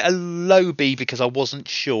 I gave it a low B because I wasn't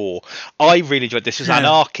sure. I really enjoyed this. It was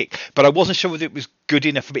anarchic, but I wasn't sure whether it was good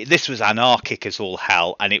enough for me. This was anarchic as all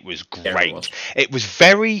hell, and it was great. It was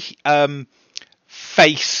very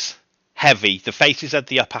face heavy. The faces had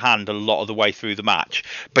the upper hand a lot of the way through the match,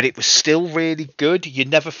 but it was still really good. You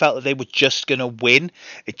never felt that they were just going to win.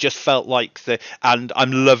 It just felt like and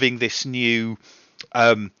I'm loving this new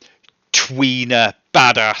tweener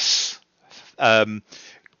badass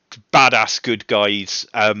good guys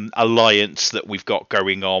alliance that we've got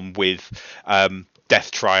going on with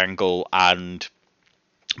Death Triangle and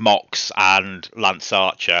Mox and Lance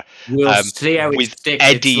Archer. We'll see how it sticks.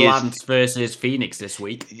 Eddie it's Lance versus Phoenix this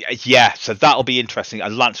week. Yeah, so that'll be interesting.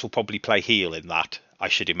 And Lance will probably play heel in that, I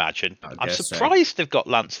should imagine. I'm surprised they've got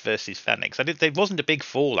Lance versus Phoenix. There wasn't a big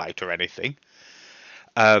fallout or anything.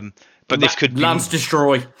 But this could be Lance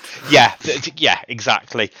destroy. Yeah,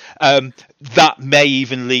 exactly. That may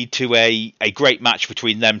even lead to a great match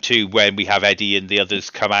between them two when we have Eddie and the others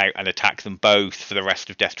come out and attack them both for the rest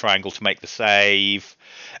of Death Triangle to make the save.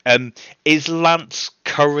 Is Lance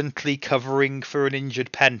currently covering for an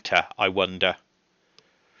injured Penta, I wonder?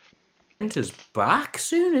 Penta's back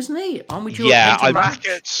soon, isn't he? Aren't we he's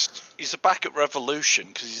back at Revolution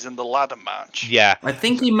because he's in the ladder match. Yeah. I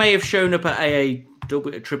think he may have shown up at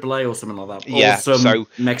AAA or something like that. Yeah, or some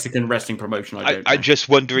Mexican wrestling promotion. I'm just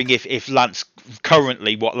wondering if Lance,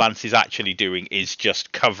 currently what Lance is actually doing is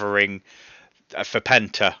just covering for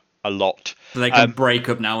Penta a lot. So they can break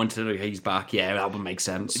up now until he's back. Yeah, that would make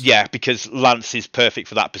sense. Yeah, because Lance is perfect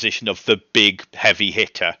for that position of the big heavy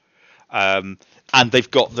hitter. And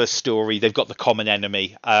they've got the story, they've got the common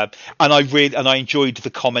enemy, and I enjoyed the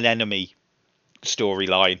common enemy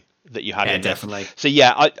storyline that you had in definitely. This. So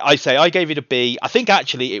yeah, I say I gave it a B. I think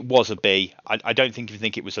actually it was a B. I don't think you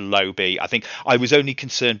think it was a low B. I think I was only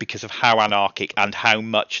concerned because of how anarchic and how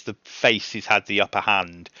much the faces had the upper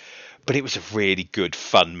hand. But it was a really good,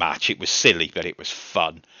 fun match. It was silly, but it was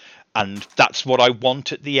fun, and that's what I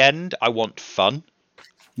want at the end. I want fun.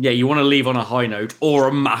 Yeah, you want to leave on a high note or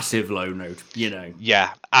a massive low note, you know.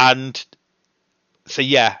 Yeah, and so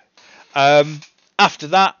yeah. After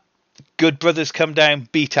that, Good Brothers come down,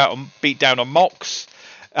 beat down on Mox,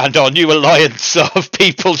 and our new alliance of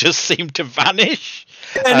people just seem to vanish.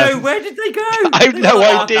 No, where did they go? I have no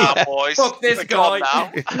idea. Now, boys. Fuck this guy.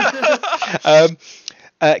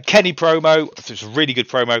 Kenny promo. It was a really good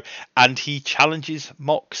promo, and he challenges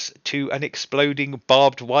Mox to an exploding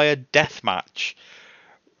barbed wire death match.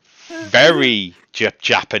 Very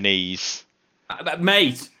Japanese.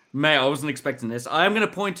 Mate, I wasn't expecting this. I am going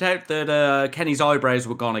to point out that Kenny's eyebrows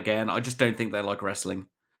were gone again. I just don't think they like wrestling.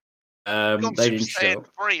 They didn't show.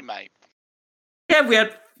 Free, mate. Yeah, we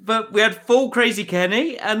had full crazy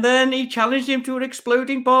Kenny, and then he challenged him to an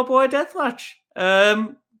exploding barbed wire death match.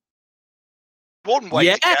 One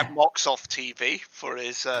way to get Mox off TV for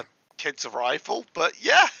his kid's arrival, but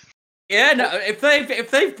yeah. Yeah, no. If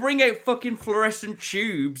they bring out fucking fluorescent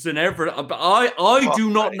tubes and everything, I do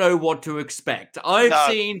not know what to expect.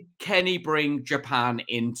 I've seen Kenny bring Japan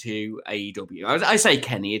into AEW. I say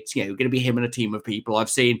Kenny, it's going to be him and a team of people. I've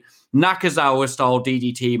seen Nakazawa style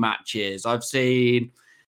DDT matches. I've seen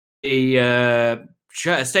the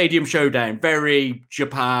Stadium Showdown, very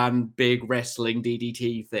Japan big wrestling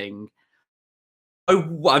DDT thing.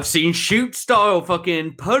 I've seen shoot style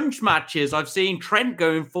fucking punch matches. I've seen Trent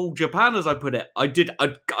going full Japan, as I put it. I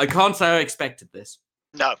can't say I expected this.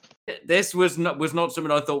 No, this was not something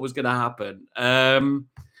I thought was going to happen.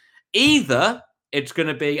 Either it's going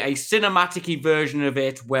to be a cinematic-y version of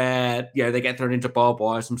it where they get thrown into barbed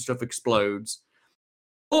wire, some stuff explodes,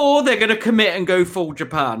 or they're going to commit and go full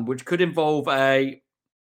Japan, which could involve a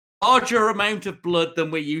larger amount of blood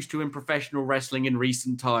than we're used to in professional wrestling in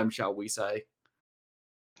recent times, shall we say.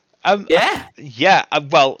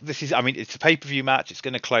 Well, this is. I mean, it's a pay-per-view match. It's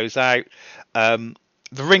going to close out. The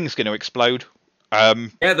ring's going to explode.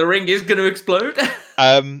 The ring is going to explode.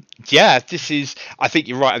 This is. I think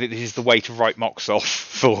you're right. I think this is the way to write Mox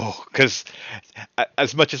off because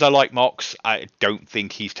as much as I like Mox, I don't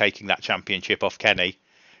think he's taking that championship off Kenny.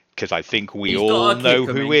 Because I think we all know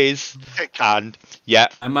who is, and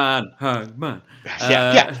man.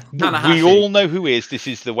 We all know who is. This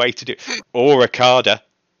is the way to do it. Or Okada.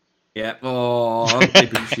 Yeah. Oh,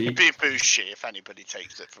 Ibushi. Ibushi, if anybody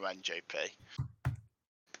takes it from NJP.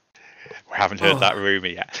 We haven't heard that rumour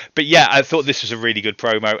yet. But yeah, I thought this was a really good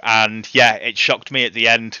promo, and yeah, it shocked me at the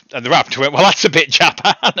end. And the Raptor went, "Well, that's a bit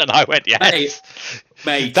Japan," and I went, "Yes,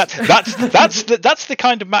 mate." That's the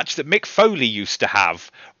kind of match that Mick Foley used to have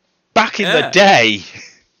back in the day.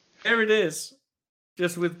 There it is.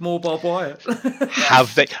 just with more barbed wire. Have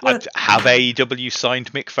AEW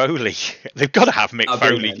signed Mick Foley? They've got to have Mick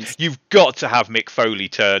Foley. You've got to have Mick Foley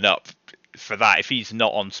turn up for that if he's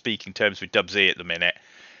not on speaking terms with Dubsy at the minute.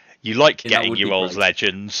 You like getting your old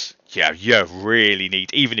legends. Yeah, you really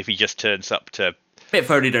need, even if he just turns up to... Mick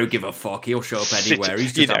Foley don't give a fuck. He'll show up anywhere.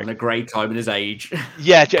 He's just having a great time in his age.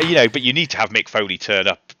 Yeah, but you need to have Mick Foley turn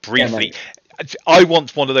up briefly. Yeah, I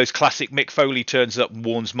want one of those classic Mick Foley turns up,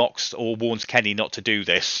 warns Mox or warns Kenny not to do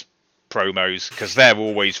this promos, because they're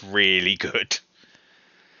always really good.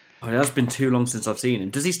 Oh, it has been too long since I've seen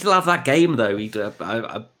him. Does he still have that game, though?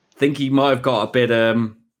 I think he might have got a bit...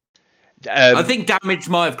 I think Damage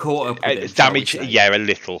might have caught up with him. Damage, yeah, a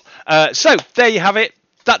little. So, there you have it.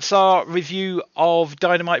 That's our review of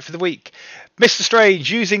Dynamite for the week. Mr.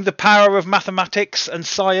 Strange, using the power of mathematics and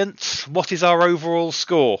science, what is our overall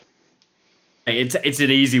score? It's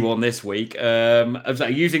an easy one this week.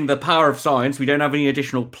 Using the power of science, we don't have any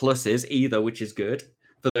additional pluses either, which is good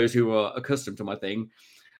for those who are accustomed to my thing.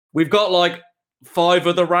 We've got like 5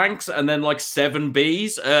 other ranks and then like 7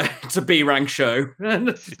 Bs. It's a B rank show.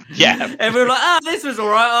 Yeah. Everyone like, this was all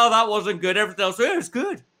right. Oh, that wasn't good. Everything else, it's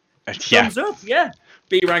good. Thumbs up. Yeah.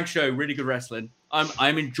 B rank show, really good wrestling.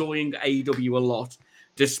 I'm enjoying AEW a lot,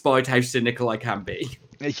 despite how cynical I can be.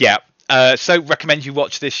 Yeah. So recommend you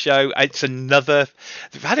watch this show. It's another...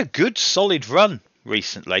 They've had a good, solid run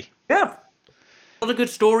recently. Yeah. A lot of good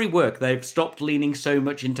story work. They've stopped leaning so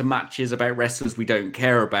much into matches about wrestlers we don't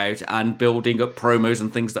care about and building up promos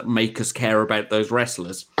and things that make us care about those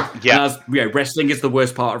wrestlers. Yeah. And wrestling is the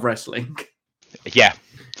worst part of wrestling. Yeah.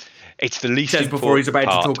 It's the least important before he's about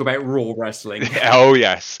part. To talk about Raw wrestling. Oh,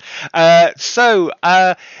 yes.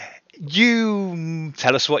 You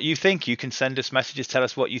tell us what you think. You can send us messages, tell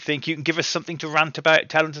us what you think. You can give us something to rant about,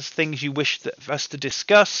 tell us things you wish for us to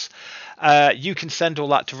discuss. You can send all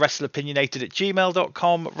that to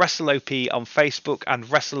wrestleopinionated@gmail.com, WrestleOP on Facebook, and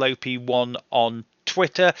WrestleOP1 on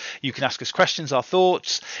Twitter. You can ask us questions, our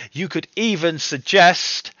thoughts. You could even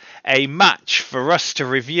suggest a match for us to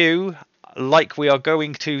review, like we are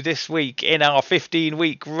going to this week in our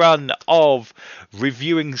 15-week run of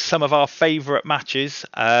reviewing some of our favourite matches.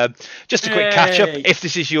 Just a quick catch-up, if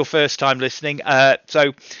this is your first time listening.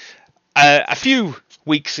 So a few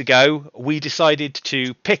weeks ago, we decided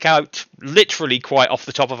to pick out, literally quite off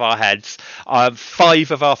the top of our heads,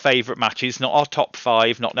 5 of our favourite matches, not our top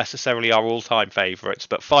 5, not necessarily our all-time favourites,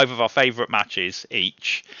 but 5 of our favourite matches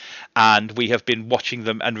each. And we have been watching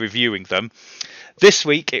them and reviewing them. This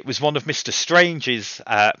week, it was one of Mr. Strange's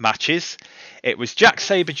matches. It was Jack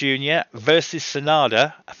Sabre Jr. versus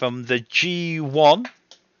Sanada from the G1.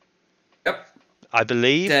 Yep. I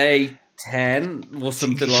believe. Day 10 or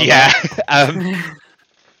something like that.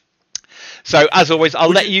 So, as always, I'll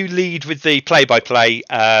let you lead with the play-by-play,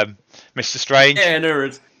 Mr. Strange. Yeah,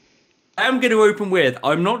 no, I'm going to open with,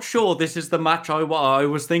 I'm not sure this is the match I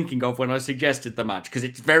was thinking of when I suggested the match, because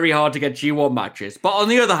it's very hard to get G1 matches. But on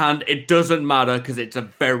the other hand, it doesn't matter, because it's a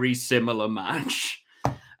very similar match.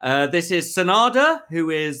 This is Sanada, who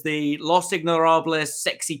is the Los Ignorables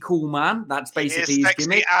sexy cool man. That's basically his sexy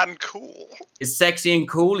gimmick. And cool. He's sexy and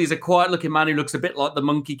cool. He's a quiet-looking man who looks a bit like the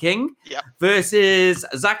Monkey King. Yep. Versus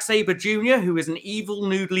Zack Sabre Jr., who is an evil,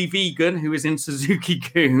 noodly vegan who is in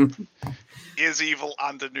Suzuki-Gun. He is evil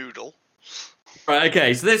and a noodle. Right,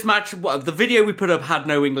 okay, so this match, the video we put up had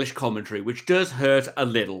no English commentary, which does hurt a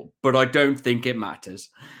little, but I don't think it matters.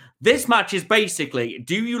 This match is basically,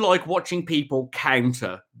 do you like watching people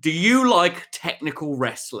counter? Do you like technical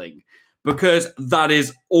wrestling? Because that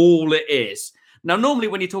is all it is. Now, normally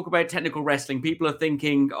when you talk about technical wrestling, people are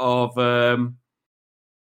thinking of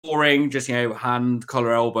boring, just, hand,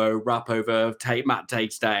 collar, elbow, wrap over, mat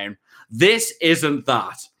takes down. This isn't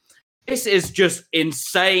that. This is just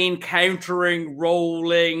insane countering,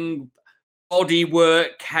 rolling, body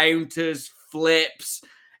work, counters, flips.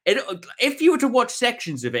 If you were to watch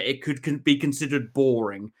sections of it, it could be considered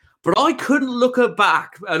boring. But I couldn't look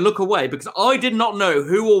away because I did not know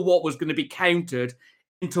who or what was going to be countered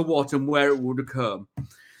into what and where it would occur.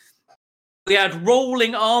 We had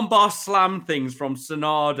rolling armbar slam things from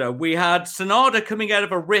Sanada. We had Sanada coming out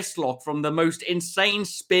of a wrist lock from the most insane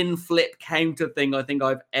spin flip counter thing I think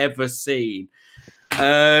I've ever seen.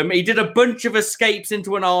 He did a bunch of escapes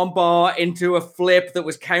into an armbar, into a flip that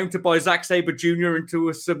was countered by Zack Sabre Jr. into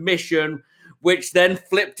a submission, which then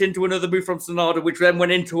flipped into another move from Sanada, which then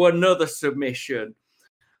went into another submission.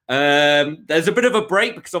 There's a bit of a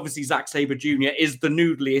break because obviously Zack Sabre Jr. is the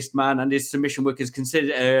noodliest man and his submission work is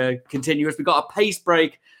considered continuous. We got a pace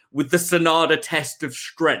break with the Sanada test of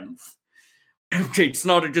strength,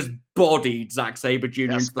 Sonata just bodied Zack Sabre Jr.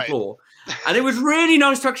 into the mate. floor. And it was really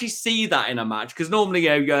nice to actually see that in a match, because normally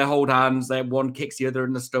you hold hands, then one kicks the other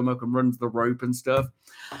in the stomach and runs the rope and stuff.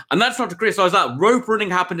 And that's not to criticize that. Rope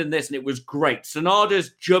running happened in this, and it was great.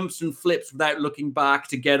 Sonata's jumps and flips without looking back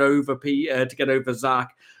to get over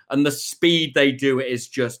Zack, and the speed they do it is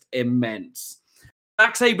just immense.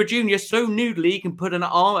 Zack Sabre Jr. so noodly he can put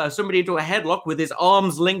somebody into a headlock with his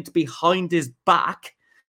arms linked behind his back.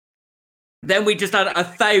 Then we just had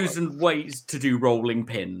 1,000 ways to do rolling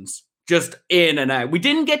pins. Just in and out. We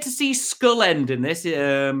didn't get to see Skull End in this.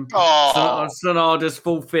 Sonata's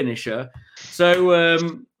full finisher. So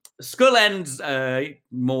Skull End's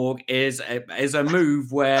Morg is a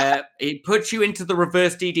move where it puts you into the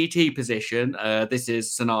reverse DDT position. This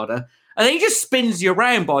is Sonata. And then he just spins you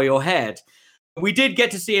around by your head. We did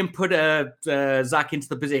get to see him put Zack into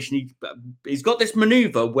the position. He's got this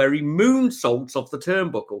maneuver where he moonsaults off the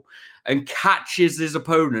turnbuckle and catches his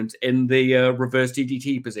opponent in the reverse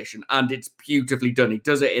DDT position. And it's beautifully done. He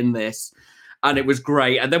does it in this. And it was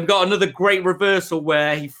great. And then we got another great reversal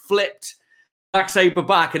where he flipped Zack Sabre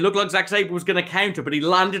back. It looked like Zack Sabre was going to counter, but he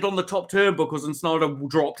landed on the top turnbuckles and Sonata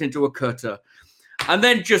dropped into a cutter. And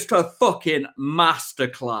then just a fucking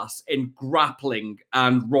masterclass in grappling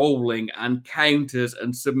and rolling and counters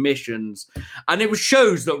and submissions. And it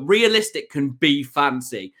shows that realistic can be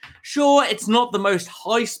fancy. Sure, it's not the most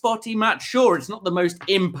high-spotty match. Sure, it's not the most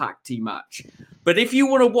impacty match. But if you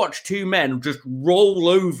want to watch two men just roll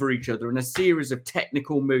over each other in a series of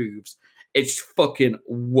technical moves, it's fucking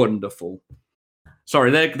wonderful.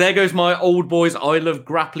 Sorry, there goes my old boys I love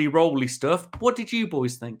grapply rolly stuff. What did you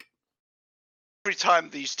boys think? Every time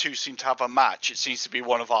these two seem to have a match, it seems to be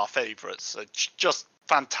one of our favourites. It's just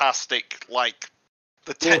fantastic. Like,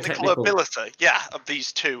 the technical ability, of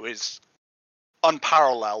these two is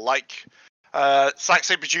unparalleled. Like, Zack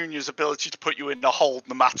Sabre Jr.'s ability to put you in a hold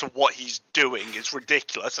no matter what he's doing is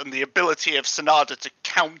ridiculous. And the ability of Sonata to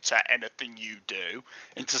counter anything you do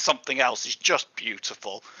into something else is just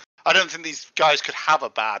beautiful. I don't think these guys could have a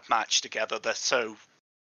bad match together. They're so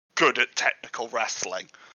good at technical wrestling.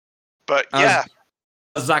 But yeah.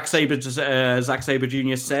 As Zack Sabre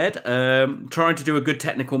Jr. said, trying to do a good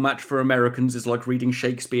technical match for Americans is like reading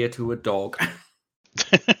Shakespeare to a dog.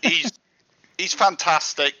 He's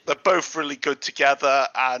fantastic. They're both really good together,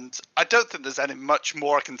 and I don't think there's any much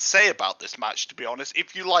more I can say about this match, to be honest.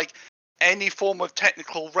 If you like any form of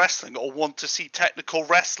technical wrestling or want to see technical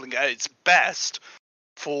wrestling at its best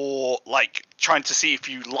for like trying to see if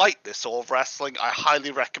you like this sort of wrestling, I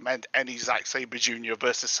highly recommend any Zack Sabre Jr.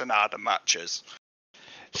 versus Sonata matches.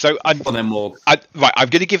 So I'm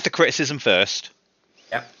going to give the criticism first.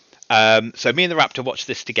 Yeah. So me and the Raptor watched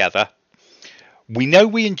this together. We know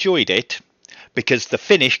we enjoyed it because the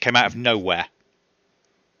finish came out of nowhere.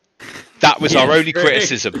 That was our only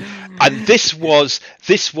criticism. And this was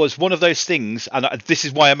one of those things, and this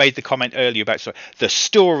is why I made the comment earlier about the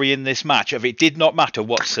story in this match of it did not matter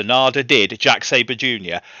what Sonata did, Zack Sabre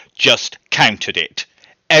Jr. just countered it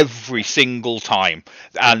every single time.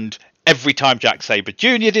 And every time Zack Sabre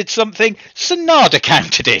Jr. did something, Sonata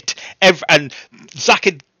countered it. And Zack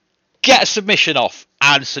would get a submission off,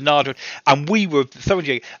 and Sonata, and we were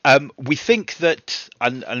thoroughly. We think that,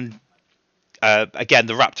 and again,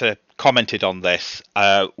 the Raptor commented on this,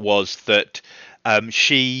 was that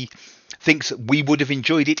she thinks we would have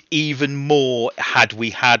enjoyed it even more had we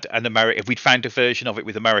had if we'd found a version of it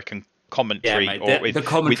with American commentary, or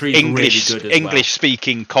with English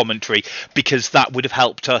speaking commentary, because that would have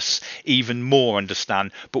helped us even more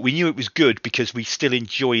understand. But we knew it was good because we still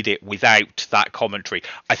enjoyed it without that commentary.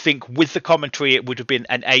 I think with the commentary it would have been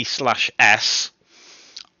an A/S.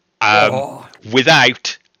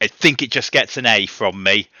 Without, I think it just gets an A from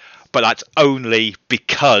me, but that's only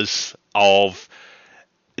because of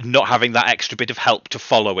not having that extra bit of help to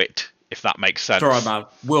follow it, if that makes sense. Sorry, man.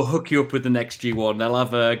 We'll hook you up with the next G1. They'll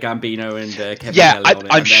have Gambino and Kevin Kelly on it.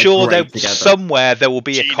 I'm sure somewhere there will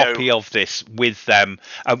be a copy of this with them.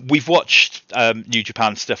 We've watched New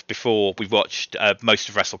Japan stuff before. We've watched most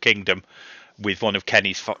of Wrestle Kingdom with one of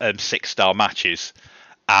Kenny's 6-star matches,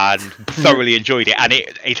 and thoroughly enjoyed it. And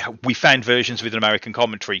we found versions with an American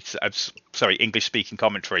commentary, English-speaking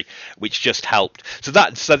commentary, which just helped. So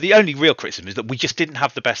the only real criticism is that we just didn't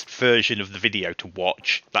have the best version of the video to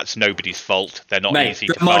watch. That's nobody's fault. They're not easy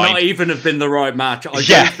to find. Might not even have been the right match. I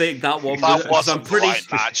don't think that one was. That wasn't the right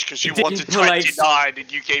match, because you wanted 29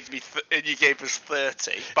 and you gave us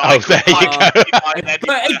 30. But there you go.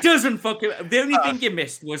 But it doesn't fucking. The only thing you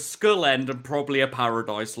missed was Skull End and probably a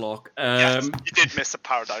Paradise Lock. Yes, you did miss a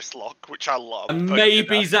Paradise Lock, which I love. And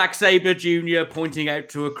maybe Zack Sabre Jr. pointing out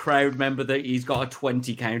to a crowd member remember that he's got a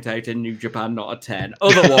 20 count out in New Japan, not a 10.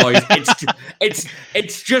 Otherwise,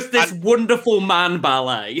 it's just this wonderful man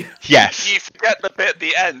ballet. Yes. You forget the bit at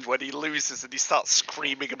the end when he loses and he starts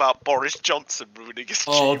screaming about Boris Johnson ruining his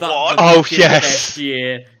G1. Yes.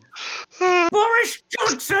 Year. Boris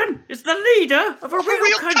Johnson is the leader of a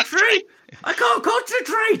real country. I can't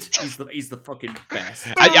concentrate. He's the fucking best.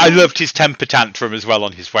 I loved his temper tantrum as well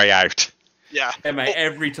on his way out. Yeah, mate,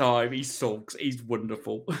 every time he sulks, he's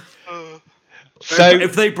wonderful. So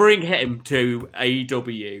if they bring him to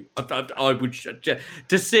AEW, I would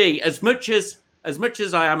to see as much as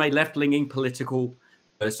I am a left-leaning political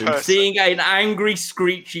person, seeing an angry,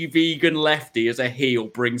 screechy vegan lefty as a heel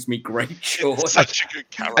brings me great joy. Such a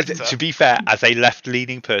good character. To be fair, as a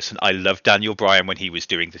left-leaning person, I loved Daniel Bryan when he was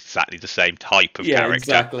doing exactly the same type of character.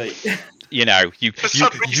 Exactly. You know, you For some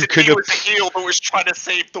could reason, have. he was a heel that was trying to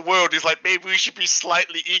save the world. He's like, maybe we should be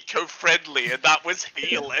slightly eco-friendly, and that was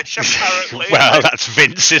heelish, apparently. Well, that's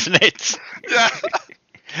Vince, isn't it? Yeah.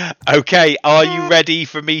 Okay, are you ready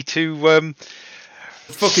for me to Let's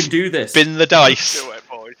fucking do this. spin the dice? Do it,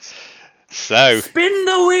 boys. So, Spin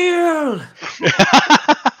the wheel.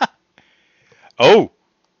 oh,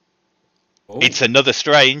 it's another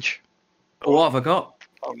strange. What have I got?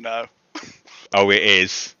 Oh no. Oh, it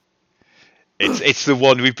is. It's the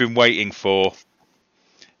one we've been waiting for.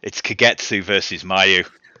 It's Kagetsu versus Mayu.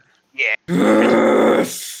 Yeah.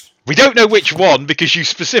 Yes. We don't know which one because you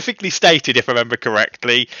specifically stated, if I remember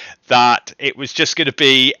correctly, that it was just going to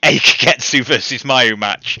be a Kagetsu versus Mayu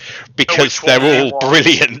match because they're all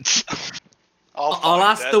brilliant. I'll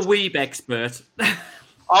ask the weeb expert.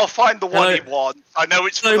 I'll find the one he wants. I know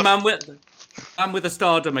it's for man with a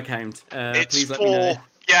Stardom account. Please let me know.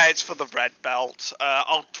 Yeah, it's for the red belt.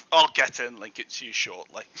 I'll get it and link it to you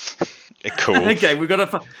shortly. Cool. Okay, we've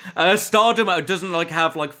got Stardom doesn't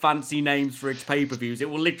have fancy names for its pay-per-views. It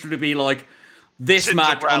will literally be like this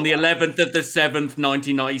Cinderella. match on the 11th of the 7th,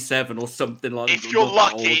 1997 or something like that. If you're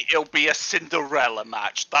lucky, it'll be a Cinderella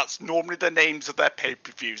match. That's normally the names of their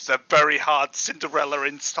pay-per-views. They're very hard. Cinderella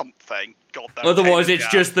in something. God, otherwise, it's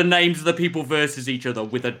just the names of the people versus each other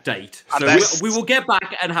with a date. So we will get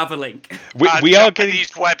back and have a link. We are getting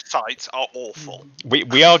these websites are awful.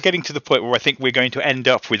 We are getting to the point where I think we're going to end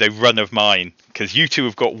up with a run of mine because you two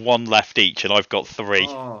have got one left each and I've got three.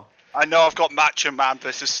 Oh. I know I've got Macho Man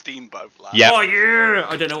versus Steamboat left. Yeah. Oh yeah!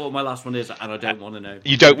 I don't know what my last one is, and I don't want to know.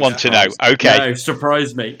 You don't want to know? Okay. No,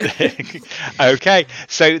 surprise me. Okay,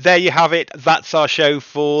 so there you have it. That's our show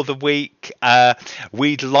for the week.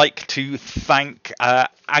 We'd like to thank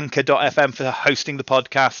Anchor.fm for hosting the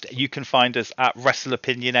podcast. You can find us at Wrestle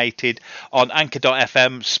Opinionated on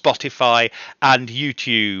Anchor.fm, Spotify, and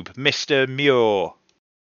YouTube. Mr. Muir.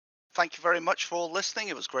 Thank you very much for listening.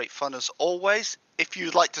 It was great fun as always. If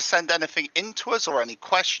you'd like to send anything in to us or any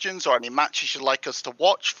questions or any matches you'd like us to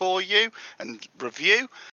watch for you and review,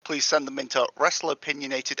 please send them into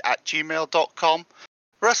wrestleopinionated@gmail.com,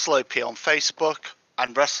 WrestleOP on Facebook,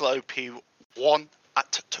 and WrestleOP1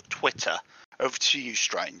 at Twitter. Over to you,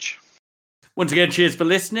 Strange. Once again, cheers for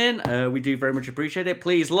listening. We do very much appreciate it.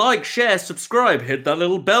 Please like, share, subscribe, hit that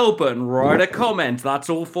little bell button, write a comment. That's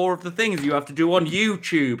all 4 of the things you have to do on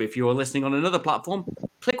YouTube. If you're listening on another platform,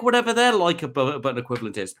 click whatever their like a button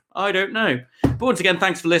equivalent is. I don't know. But once again,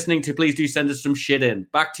 thanks for listening. Please do send us some shit in.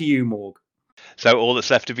 Back to you, Morg. So all that's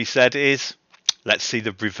left to be said is, let's see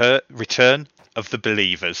the return of the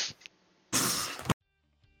Believers.